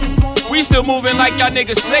 We still moving like y'all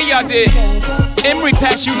niggas say y'all did. Emery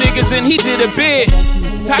passed you niggas and he did a bid.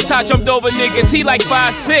 Tata jumped over niggas, he like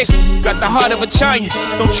 5'6". Got the heart of a giant,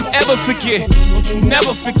 don't you ever forget. Don't you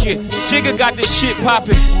never forget. Jigga got this shit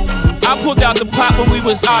poppin'. I pulled out the pop when we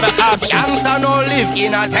was out of options. Gangsta no live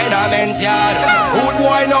in a tenement yard. Rude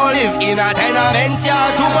boy no live in a tenement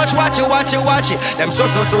yard. Too much watch it. Them so.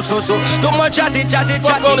 Too much chatty.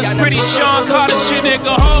 Fuck all this pretty Sean Carter shit,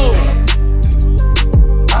 nigga, ho.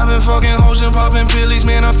 I've been fucking hoes and popping pillies,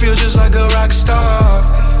 man, I feel just like a rock star.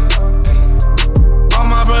 All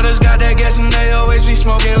my brothers got that gas and they always be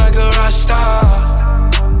smoking like a rock star.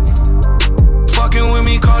 Fucking with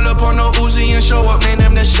me, call up on no Uzi and show up, man,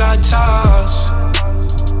 them the shot toss.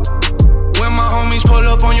 When my homies pull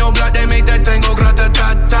up on your block, they make that thing go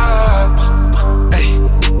grata-ta-ta. Ay,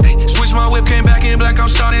 switch my whip, came back in black, I'm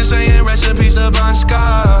starting saying recipes to Bon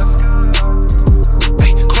Scott.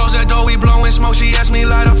 Ay, close that door, we blowing smoke, she asked me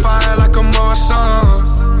light a fire like a Marsan.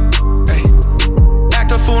 Ay,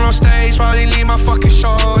 act a fool on stage, probably leave my fucking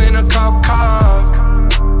show in a cop car.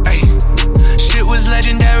 Shit was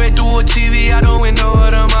legendary through a TV out the window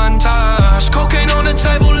of the montage. Cocaine on the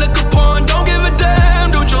table, liquor porn, don't give a damn.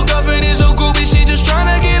 Dude, your girlfriend is a groupie, she just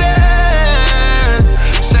tryna get in.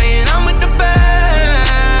 Saying I'm with the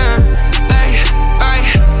band. Ay,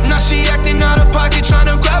 now she acting out of pocket,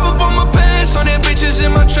 tryna grab up on my pants. On that bitches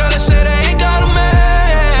in my trailer, say they ain't got a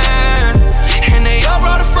man. And they all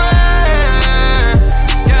brought a friend.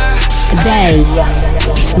 Yeah. Day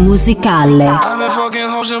musicale. I've been fucking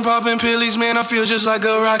hoes and popping pillies, man, I feel just like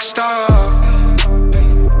a rock star.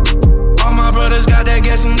 All my brothers got that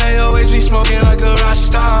gas and they always be smoking like a rock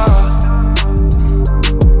star.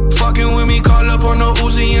 Fucking with me, call up on no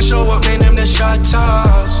Uzi and show up, man, them the shot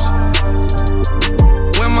toss.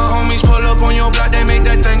 When my homies pull up on your block, they make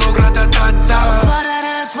that thing go grata-ta-ta. Put that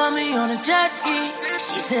ass for me on a jet ski.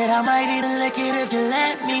 She said I might even lick it if you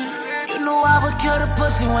let me. You know I would kill the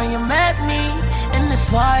pussy when you met me. In this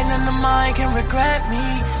That's why none of mine can regret me.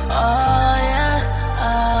 Oh yeah,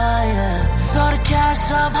 oh yeah. Throw the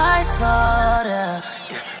cash up, I saw that.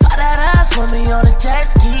 Pop that ass for me on a jet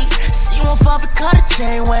ski. She won't fuck because the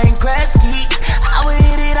chain Wayne Gretzky. I would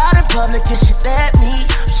hit it out in public if she let me.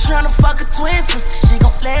 I'm tryna fuck a twin sister, she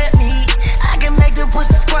gon' let me. I can make the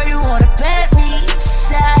pussy squirt, you wanna bet me.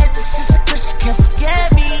 She said I hit the sister cause she can't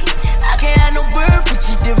forget me. I can't have no bird, but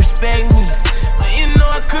she did respect me. But you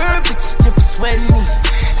know I curb, but she did sweat me.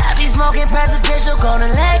 I be smoking presidential,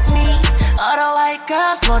 gonna let me. All the white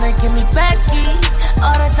girls wanna give me Becky.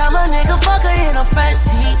 All the time a nigga fuck her in a fresh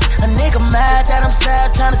tee. A nigga mad that I'm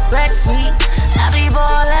sad tryna threat me. I be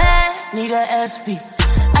ballin', need a SB.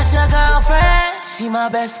 That's your girlfriend, she my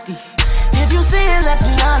bestie. If you see it, let's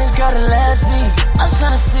be honest, girl, then let's be. I'm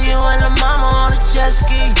tryna see you and the mama on a jet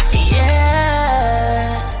ski.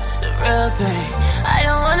 Yeah, the real thing. I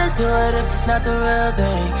don't wanna do it if it's not the real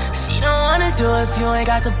thing. She don't wanna do it if you ain't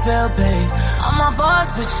got the bill paid. All my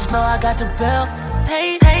boss bitches know I got the bill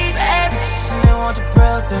paid. Baby, she don't want the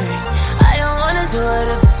real thing. I don't wanna do it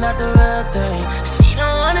if it's not the real thing. She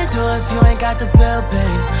don't wanna do it if you ain't got the bill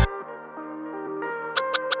paid.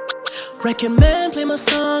 Record man, play my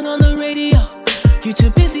song on the radio. You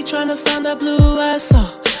too busy trying to find that blue I saw.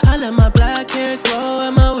 I let my black hair grow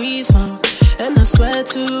and my weed smoke, and I sweat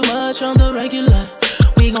too much on the regular.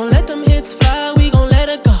 We gon' let them hits fly, we gon' let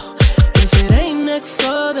it go. If it ain't next,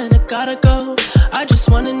 so then it gotta go. I just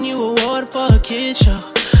won a new award for a kid show.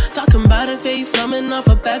 Talking about a face, coming off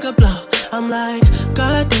a bag of blow. I'm like,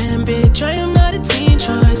 goddamn bitch, I am not a teen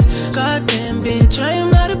choice. Goddamn bitch, I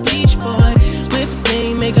am not a beach boy. Whip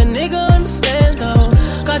thing, make a nigga understand though.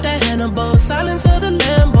 Got that Hannibal, silence of the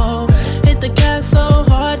Lambo. Hit the gas so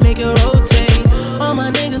hard, make it rotate. All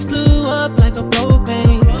my niggas blew up like a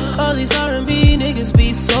propane. All these R&B niggas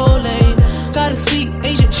be so lame. Got a sweet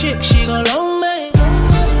Asian chick, she gon' loan me.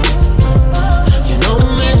 You know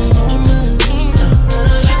me.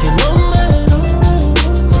 You know me.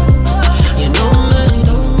 You know me.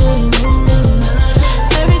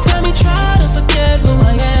 Every time you try to forget who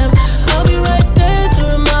I am, I'll be right there to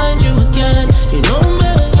remind you again. You know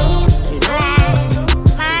me.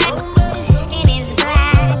 My skin is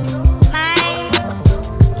black.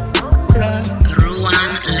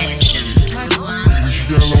 Ruan Legend.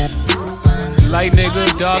 Light nigga,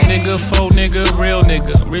 dog nigga, faux nigga, real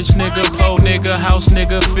nigga, rich nigga, po nigga, house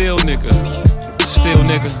nigga, feel nigga, still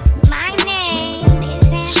nigga,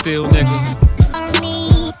 still nigga.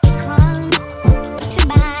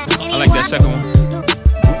 I like that second one.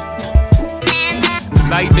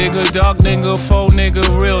 Light nigga, dog nigga, faux nigga,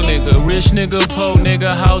 real nigga, rich nigga, po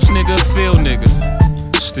nigga, house nigga, feel nigga,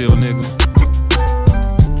 still nigga,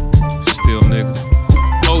 still nigga.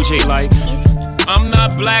 OJ like, I'm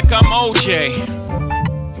not black, I'm OJ.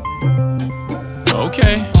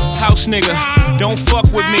 Okay, house nigga, don't fuck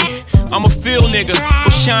with me. I'm a field nigga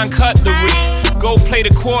with Sean Cutlery. Go play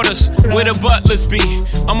the quarters where the butlers be.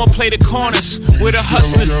 I'ma play the corners where the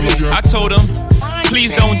hustlers be. I told him,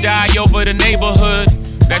 please don't die over the neighborhood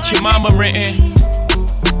that your mama rentin'.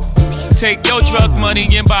 Take your drug money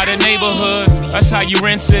and buy the neighborhood. That's how you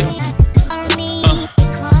rinse it.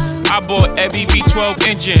 I bought every V12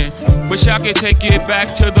 engine. Wish I could take it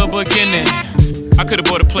back to the beginning. I could've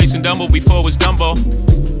bought a place in Dumbo before it was Dumbo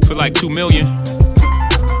for like $2 million.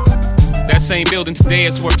 That same building today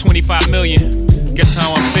is worth $25 million. Guess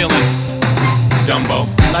how I'm feeling, Dumbo.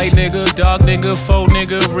 Light nigga, dog nigga, faux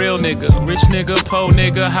nigga, real nigga, rich nigga, po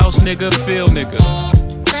nigga, house nigga, feel nigga,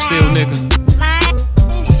 still nigga,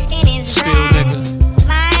 still nigga.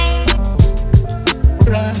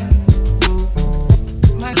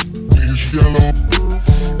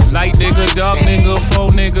 Light nigga, dog nigga,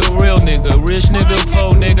 faux nigga, real nigga, rich nigga,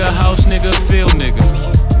 po nigga, house nigga, feel nigga,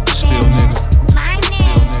 still nigga.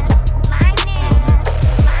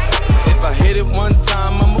 If I hit it one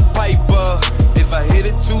time, I'm a piper. If I hit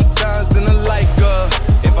it 2 times, then I like her.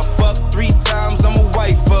 If I fuck 3 times, I'm a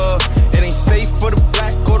wifer. It ain't safe for the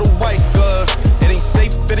black or the white girls. It ain't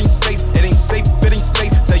safe, it ain't safe, it ain't safe, it ain't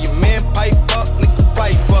safe. Tell your man pipe up, nigga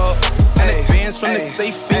pipe up. And the bands from the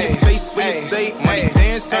safe in your face when you say money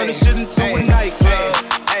dance, turn the shit into a nightclub.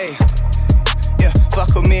 Yeah,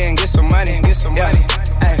 fuck with me and get some money, get some money.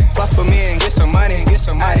 Fuck with me and get some money, get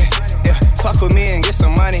some money. Yeah, fuck with me and get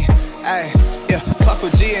some money. Yeah, fuck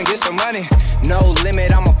with G and get some money. No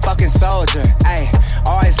limit, I'm a fucking soldier.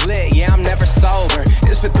 Always lit, yeah, I'm never sober.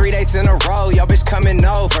 It's for 3 days in a row, yo bitch coming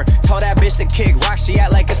over. Told that bitch to kick rock, she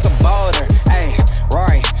act like it's a boulder.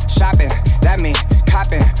 Rory, shopping, that mean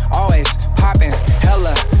copping. Always popping,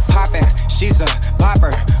 hella popping. She's a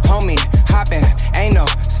bopper, homie, hopping. Ain't no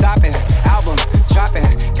stopping, album dropping.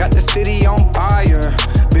 Got the city on fire.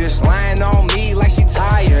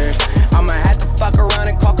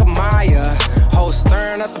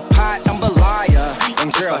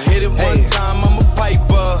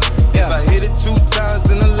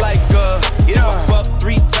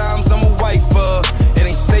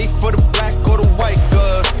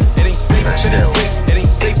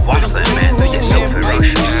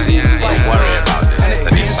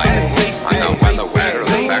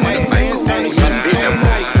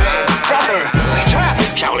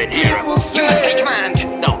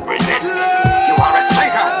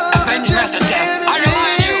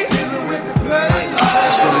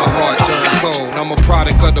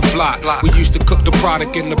 of the block. We used to cook the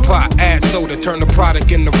product in the pot, add soda, turn the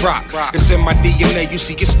product into rock. It's in my DNA, you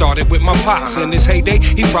see, it started with my pops. In his heyday,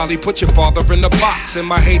 he probably put your father in the box. In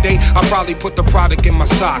my heyday, I probably put the product in my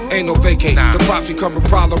sock. Ain't no vacate, the props become a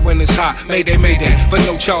problem when it's hot. Mayday, mayday, but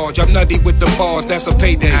no charge. I'm nutty with the bars, that's a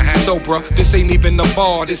payday. So bruh, this ain't even a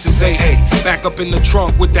bar, this is AA. Back up in the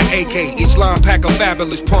trunk with the AK. Each line pack a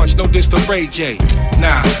fabulous punch, no diss to Ray J.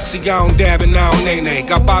 Nah, see I don't dab and I don't nay-nay.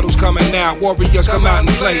 Got bottles coming out, warriors come out and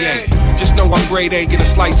play, Just know I'm grade A, get a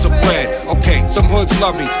slice of bread. Okay, some hoods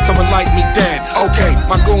love me, someone like me dead. Okay,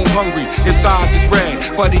 my goon hungry, his eyes is red.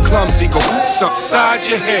 But he clumsy, go oops upside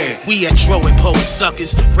your head. We at Dro and Poet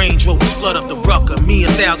Suckers, Range Rovers flood up the rucker. Me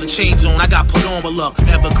 1,000 chains on, I got put on with luck.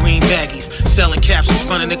 Evergreen baggies, selling capsules,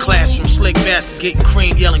 running the classroom. Slick bastards getting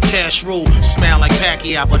cream, yelling cash rule. Smell like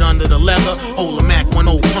Pacquiao, but under the leather, hold a Mac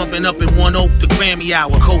 1-0, pumping up in 1 Oak, the Grammy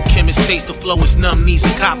hour. Coke chemist, taste the flow, it's numb knees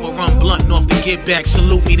and copper. Run blunt off the get back,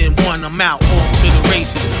 salute me, then one, I'm out. Off to the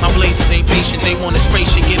races, my blazers ain't patient, they want to spray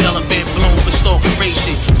shit, get elephant blown for stalking race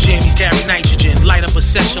shit. Jammies carry nitrogen, light up a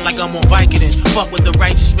session like I'm on Vicodin. Fuck with the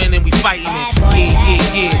righteous men and we fighting it.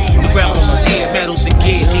 Yeah. The rebels is here, medals and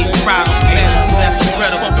gear. Get proud of the medal, that's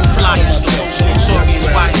incredible. Up in flyers, the most notorious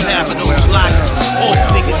wise having those liars. Off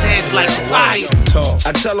niggas' heads like fire.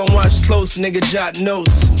 I tell them watch close, nigga, jot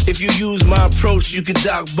notes. If you use my approach, you can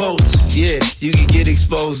dock boats. Yeah, you can get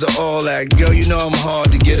exposed to all that. Girl, you know I'm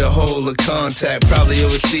hard to get a hold of contact. Probably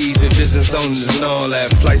overseas with business owners and all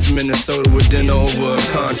that. Flights to Minnesota with dinner over a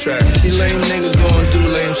contract. See lame niggas gon' do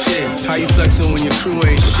lame shit. How you flexin' when your crew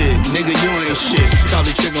ain't shit? Nigga, you ain't shit.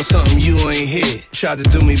 Probably trick on something you ain't hit. Tried to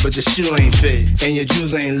do me, but the shoe ain't fit. And your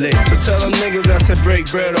juice ain't lit. So tell them niggas I said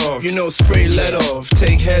break bread off. You know spray lead off.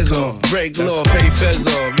 Take heads off. Break law, pay feds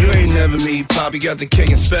off. You ain't never me. Poppy got the cake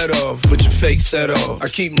and sped off. With your fake set off. I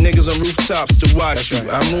keep niggas on rooftops to watch you.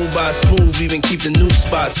 I move by smooth, even keep the new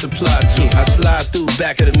spots supplied to. I slide through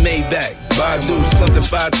back of the Maybach. Badu, something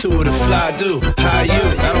 5'2" with a fly do. How you?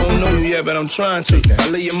 I don't know you yet, but I'm trying to. I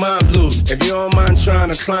leave your mind blue. If you don't mind trying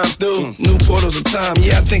to climb through new portals of time,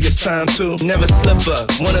 yeah, I think it's time to. Never slip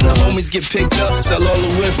up. One of the homies get picked up, sell all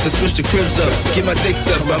the whips and switch the cribs up. Get my dicks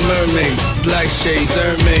up by mermaids, black shades,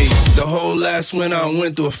 Hermes. The whole last winter I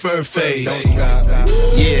went through a fur phase. Don't stop.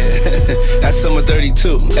 Yeah, that's summer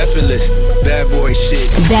 32. Effortless, bad boy shit.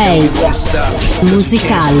 Day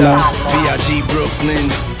musicale. B.I.G. Brooklyn.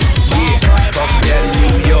 Yeah, Puff Daddy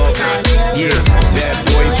New York. Yeah, bad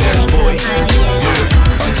boy. Yeah,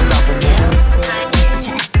 unstoppable.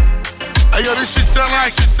 Hey yo, this shit sound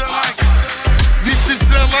like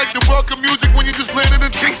the welcome music when you just landed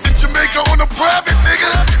in Kingston, Jamaica on a private,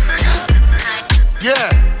 nigga.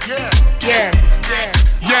 Yeah.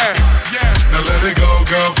 Now let it go,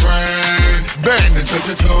 girlfriend. Bang and touch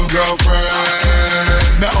your toe, girlfriend.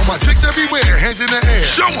 Now all my chicks everywhere, hands in the air.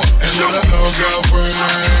 Show 'em, and let her know, girlfriend.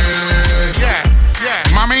 Yeah.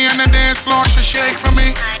 Mommy on the dance floor, she shake for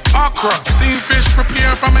me. Okra, steamed fish,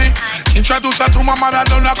 prepare for me. Introduce her to my mother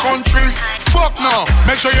down the country. Fuck no,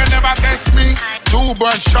 make sure you never test me. 2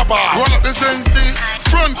 bunch chopper, roll up the NC.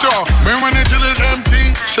 Front door, me when it till it's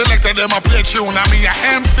empty. Selected them a play tune, I me a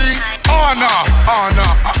MC. Oh no,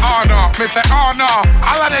 me say oh no.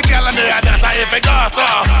 All of the gal in there, that's how if it goes so.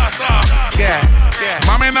 Yeah.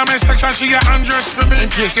 Mommy in my section, she get undressed for me. In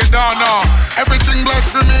case you don't know, everything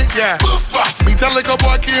blessed for me. Yeah. Goof buff, me tell like a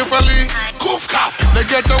boy carefully. Goof cough, they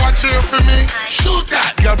get to watch here for me. Shoot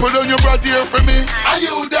that, girl, put on your bra here for me. Are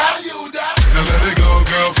you that? Now let it go,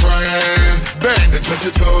 girlfriend. Bang and touch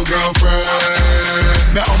your toe, girlfriend.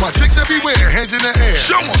 Now all my chicks everywhere, hands in the air.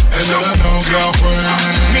 Show 'em, and let her know, girlfriend.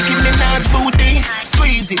 Nicki Minaj booty,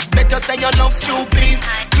 squeeze it. Better say you love stupid.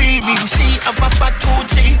 Baby, she have a fat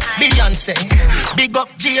Gucci. Beyonce, big up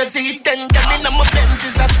Jay-Z. 10 gal in my Benz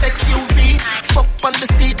is a sex UV. Fuck on the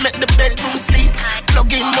seat, make the bedroom sleep.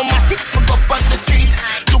 Plug in my matic, fuck up on the street.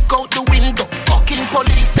 Look out the window, fucking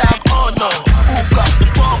police tag. Oh no, who got the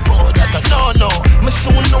pump? That I no. Me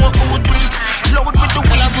soon know who would bleed. Load with the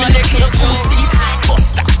weed, me no care who seat.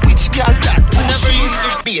 Bust that which girl that bullshit.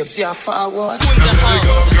 Babes, you're forward. Now let it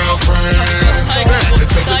go, girlfriend. Bang and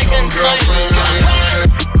touch your toe, girlfriend.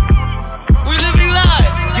 We living life.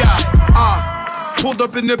 Pulled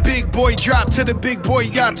up in the big boy drop to the big boy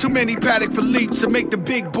yacht. Too many Paddock Philippe to make the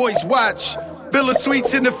big boys watch. Villa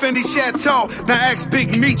Suites in the Fendi Chateau. Now ask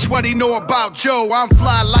Big Meech what he know about Joe. I'm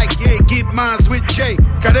fly like, yeah, get mines with Jay.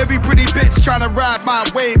 Got every pretty bitch tryna ride my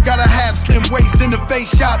wave. Gotta have slim waist in the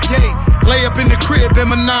face shot day. Lay up in the crib and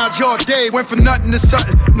menage all day. Went from nothing to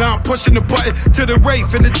something. Now I'm pushing the button to the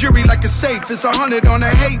Wraith and the jury like a safe. It's 100 on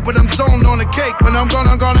the hate, but I'm zoned on the cake. But I'm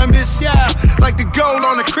gonna miss y'all like the gold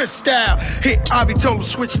on the crystal. Hit Ivy told him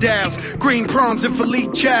switch dials. Green prawns and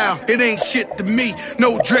Philippe Chow. It ain't shit to me.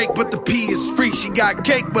 No Drake, but the P is free. She got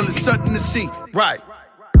cake, but it's something to see. Right.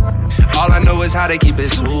 All I know is how they keep it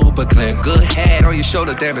super clean. Good head on your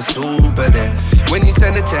shoulder, damn it's super there. When you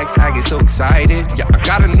send a text, I get so excited. Yeah, I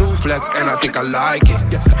got a new flex and I think I like it.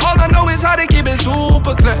 Yeah. All I know is how they keep it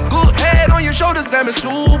super clean. Good head on your shoulders, damn it's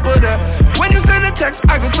super there. When you send a text,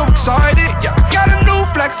 I get so excited. Yeah, I got a new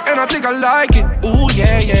flex and I think I like it. Ooh,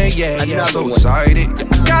 yeah, yeah, yeah, yeah, I'm so excited. Yeah,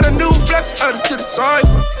 I got a new flex, to the side.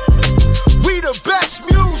 We the best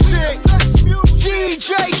music.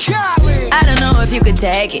 DJ Khaled. I don't know if you could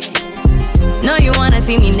take it. No, you wanna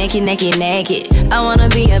see me naked, naked, naked. I wanna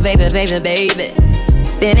be a baby, baby, baby.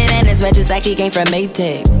 Spinning in his red just like he came from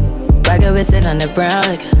Maytag. Rocket with it on the brown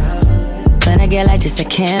liquor. When I get like this, I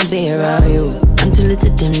can't be around you. I'm too little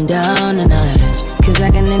to dim down the notch. Cause I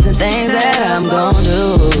can into things that I'm gon'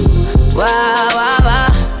 do. Wow, wow, wow.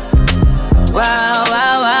 Wow,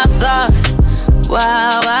 wow, wow, thoughts.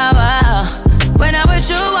 Wow, wow, wow. When I'm with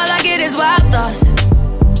you, all I get is wild thoughts.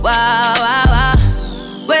 Wow, wow, wow.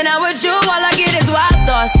 When I'm with you, all I get is wild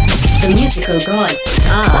thoughts. The musical gods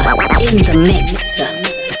are in the mix.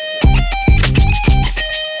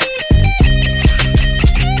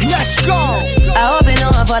 Let's go. I hope you know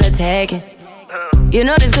I'm for the taking. You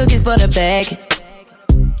know this cookie's for the bag.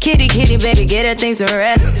 Kitty, kitty, baby, get her things to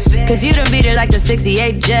rest. Cause you done beat it like the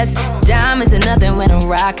 68 Jets. Diamonds are nothing when I'm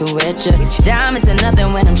rockin' with ya. Diamonds are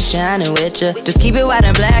nothing when I'm shining with ya. Just keep it white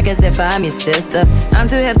and black as if I'm your sister. I'm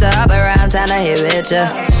too hip to hop around town to hit with ya.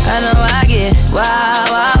 I know I get wow,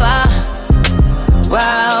 wow, wow.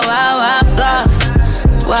 Wow, wow, wow, thoughts.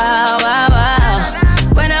 Wow, wow,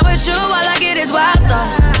 wow. When I'm with you, all I get is wild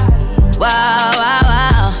thoughts. Wow, wow,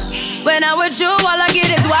 wow. When I'm with you, all I get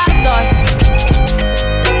is wild thoughts.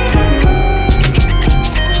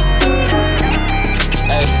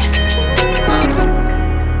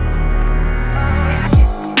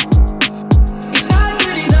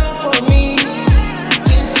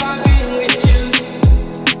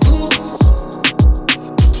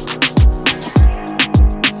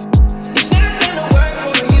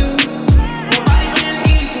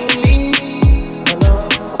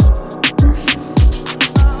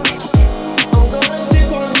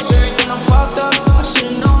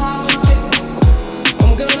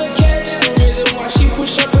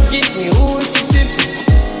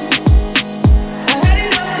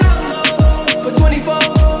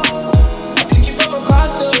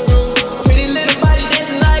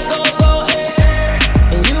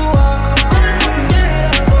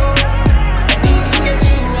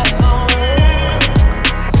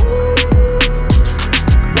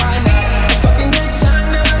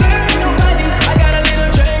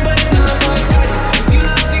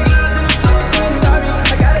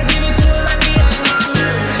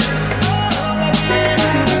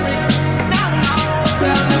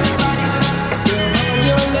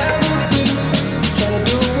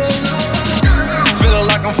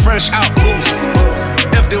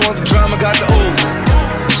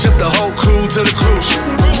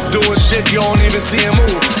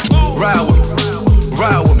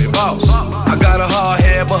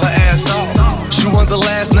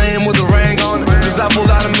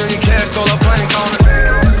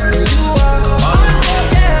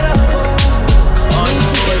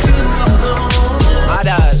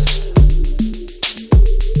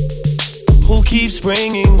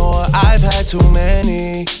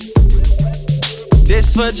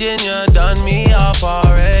 Virginia done me off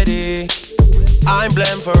already. I'm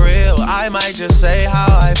blamed for real, I might just say how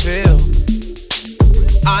I feel.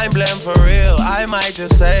 I'm blamed for real, I might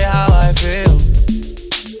just say how I feel.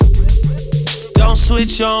 Don't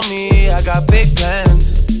switch on me, I got big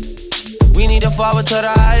plans. We need to forward to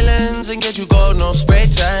the islands and get you gold, no spray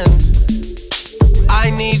tans. I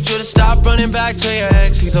need you to stop running back to your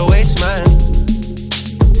ex, he's a waste man.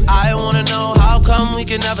 I wanna know how come we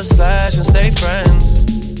can never slash and stay friends.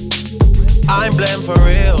 I'm blamed for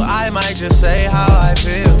real, I might just say how I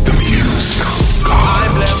feel. The musical gods.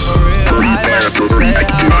 I'm blamed for real, I might just say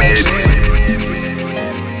how I feel.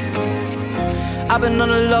 I've been on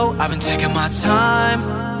the low, I've been taking my time.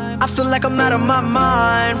 I feel like I'm out of my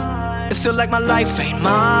mind. It feel like my life ain't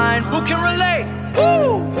mine. Who can relate?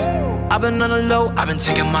 Woo! I've been on the low, I've been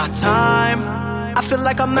taking my time. I feel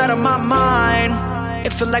like I'm out of my mind.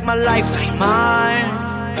 It feel like my life ain't mine.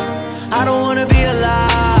 I don't wanna be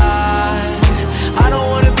alive. I don't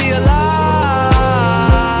wanna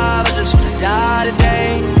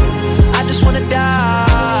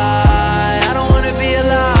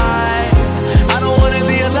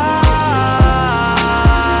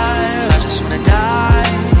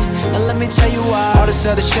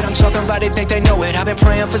other shit I'm talking about, they think they know it. I've been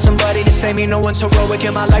praying for somebody to save me, no one's heroic.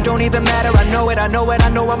 In my life don't even matter, I know it, I know it. I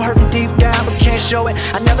know I'm hurting deep down, but can't show it.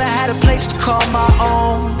 I never had a place to call my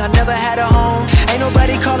own, I never had a home. Ain't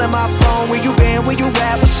nobody calling my phone. Where you been, where you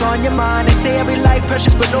at, what's on your mind? They say every life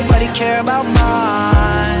precious, but nobody care about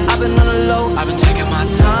mine. I've been on the low, I've been taking my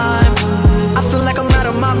time. I feel like I'm out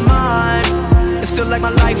of my mind. It feel like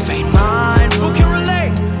my life ain't mine. Who can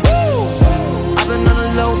relate? Woo! I've been on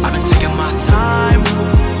the low, I've been taking my time.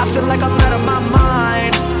 I feel like I'm out of my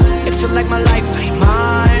mind. It feel like my life ain't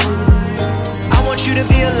mine. I want you to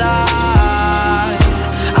be alive.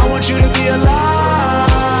 I want you to be alive.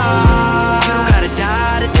 You don't gotta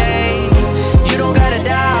die today. You don't gotta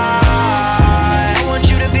die. I want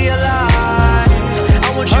you to be alive.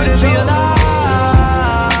 I want you to be alive.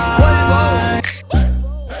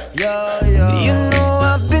 You know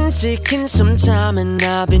I've been taking some time and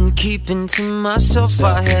I've been keeping to myself.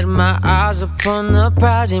 I had my eyes upon the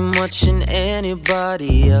prize, ain't watching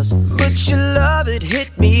anybody else. But your love, it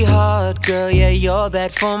hit me hard, girl. Yeah, you're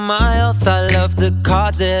bad for my health. I love the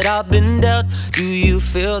cards that I've been dealt. Do you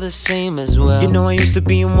feel the same as well? You know I used to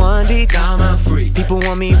be in one deep, now I'm free. People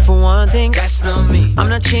want me for one thing, that's not me. I'm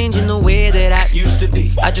not changing the way that I used to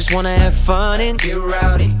be. I just wanna have fun and get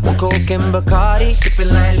rowdy. One Coke and Bacardi, sipping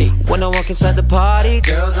lightly. When I walk inside the party,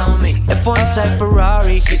 girls on me. F1 type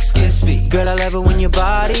Ferrari, 6 speed. Girl, I love it when your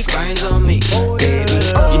body grinds on me, baby.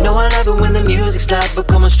 You know I love it when the music's loud, but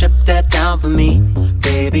come on, strip that down for me,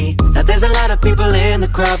 baby. Now there's a lot of people in the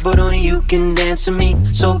crowd, but only you can dance to me.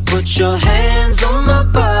 So put your hands on my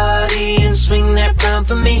body and swing that round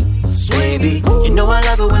for me, baby. You know I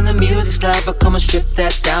love it when the music's loud, but come on, strip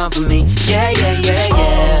that down for me. Yeah, yeah, yeah,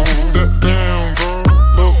 yeah. That down, girl.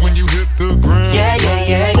 Love when you hit the ground. Yeah, yeah,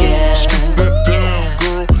 yeah, yeah. Strip that down,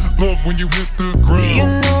 girl. Love when you hit the ground. You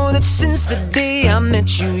know that since the day I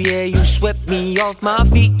met you, yeah, you swept me off my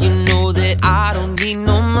feet. You know that I don't need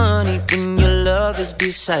no money when your love is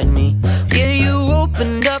beside me. Yeah, you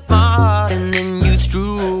opened up my heart and then you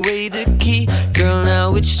threw away the key. Girl,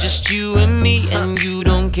 now it's just you and me, and you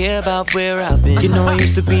don't care about where I've been. You know I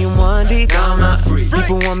used to be in one deep, now I'm not free.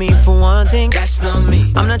 People want me for one thing, that's not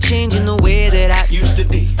me. I'm not changing the way that I used to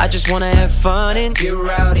be. I just wanna have fun and get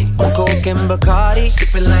rowdy. On Coke and Bacardi,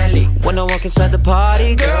 sipping lightly. When I walk inside the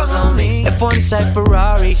party, girls on me. F1 type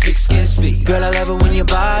Ferrari, 6 speed. Girl, I love it when your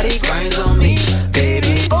body grinds on me,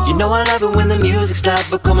 baby. You know I love it when the music's loud,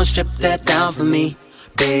 but come on, strip that down for me,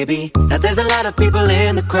 baby. Now there's a lot of people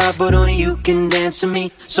in the crowd, but only you can dance to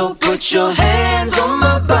me. So put your hands on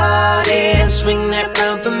my body and swing that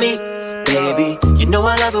round for me, baby. You know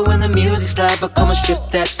I love it when the music's loud, but come on, strip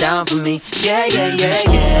that down for me. Yeah, yeah, yeah,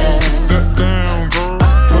 yeah. That down, girl.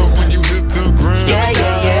 Love when you hit the ground. Yeah,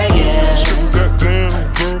 yeah, yeah, yeah. Strip that down,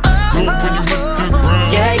 girl. Love when you hit the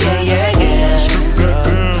ground. Yeah, yeah, yeah, yeah. Strip that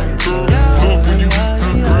down, girl. Love when you hit the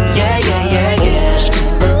ground. Yeah, yeah, yeah, yeah.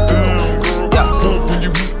 Strip that down, girl. Love when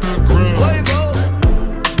you hit the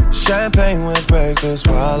ground. Champagne with breakfast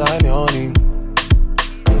while I'm yawning.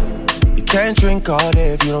 You can't drink all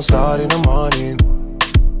day if you don't start in the morning.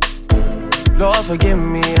 Lord forgive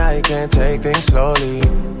me, I can't take things slowly.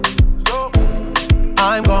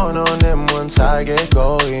 I'm going on them once I get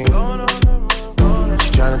going.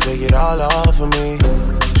 She's tryna take it all off of me,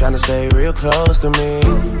 tryna stay real close to me.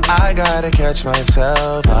 I gotta catch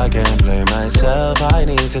myself, I can't blame myself. I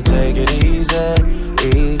need to take it easy,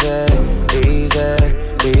 easy, easy,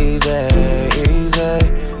 easy, easy,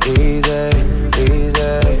 easy,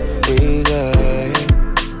 easy, easy.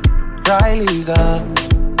 Riley's up,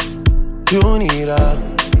 you need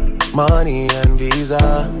money and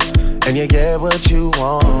visa, and you get what you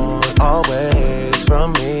want always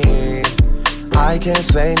from me. I can't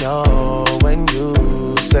say no when you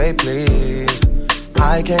say please.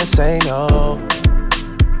 I can't say no.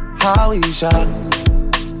 Howisha,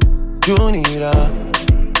 you need a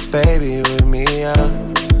baby with me,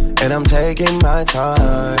 and I'm taking my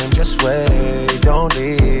time. Just wait, don't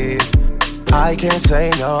leave. I can't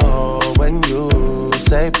say no when you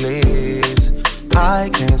say please. I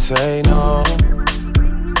can't say no.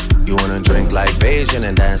 You wanna drink like Beijing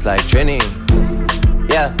and dance like Trini?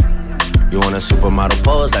 Yeah. You want a supermodel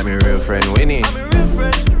pose like my real friend Winnie?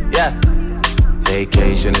 Yeah.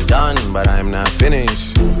 Vacation is done, but I'm not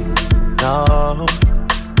finished. No.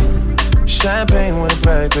 Champagne with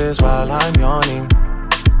breakfast while I'm yawning.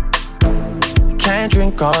 You can't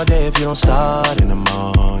drink all day if you don't start in the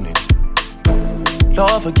morning.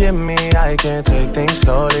 Lord forgive me, I can't take things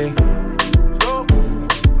slowly.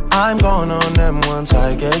 I'm going on them once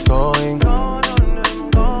I get going.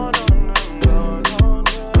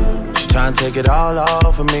 She's trying to take it all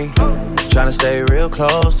off of me, trying to stay real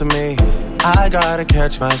close to me. I gotta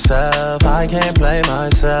catch myself, I can't play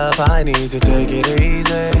myself. I need to take it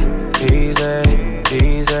easy, easy,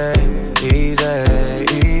 easy, easy,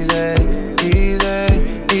 easy, easy,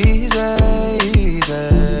 easy, easy.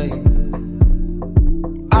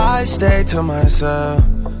 I stay to myself,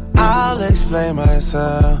 I'll explain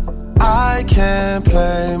myself. I can't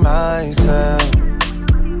play myself.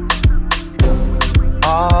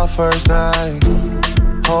 Our first night,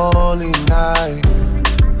 holy night,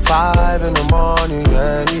 5 in the morning,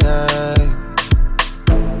 yeah, yeah.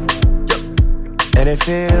 And it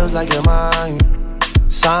feels like you're mine.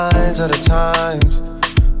 Signs of the times,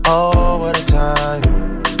 oh, what a time.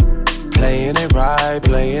 Playing it right,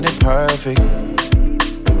 playing it perfect.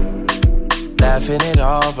 Laughing it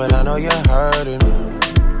off, but I know you're hurting.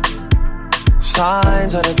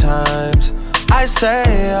 Signs of the times, I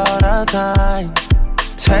say all the time.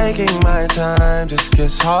 Taking my time just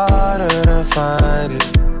gets harder to find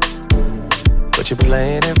it. But you're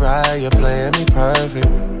playing it right, you're playing me perfect.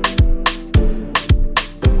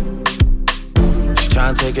 She's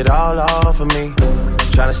trying to take it all off of me,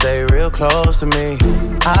 trying to stay real close to me.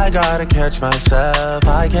 I gotta catch myself,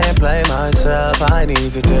 I can't play myself. I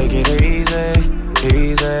need to take it easy,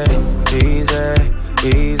 easy, easy,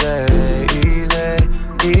 easy, easy,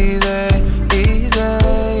 easy,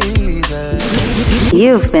 easy.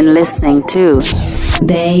 You've been listening to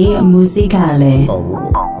Day Musicale.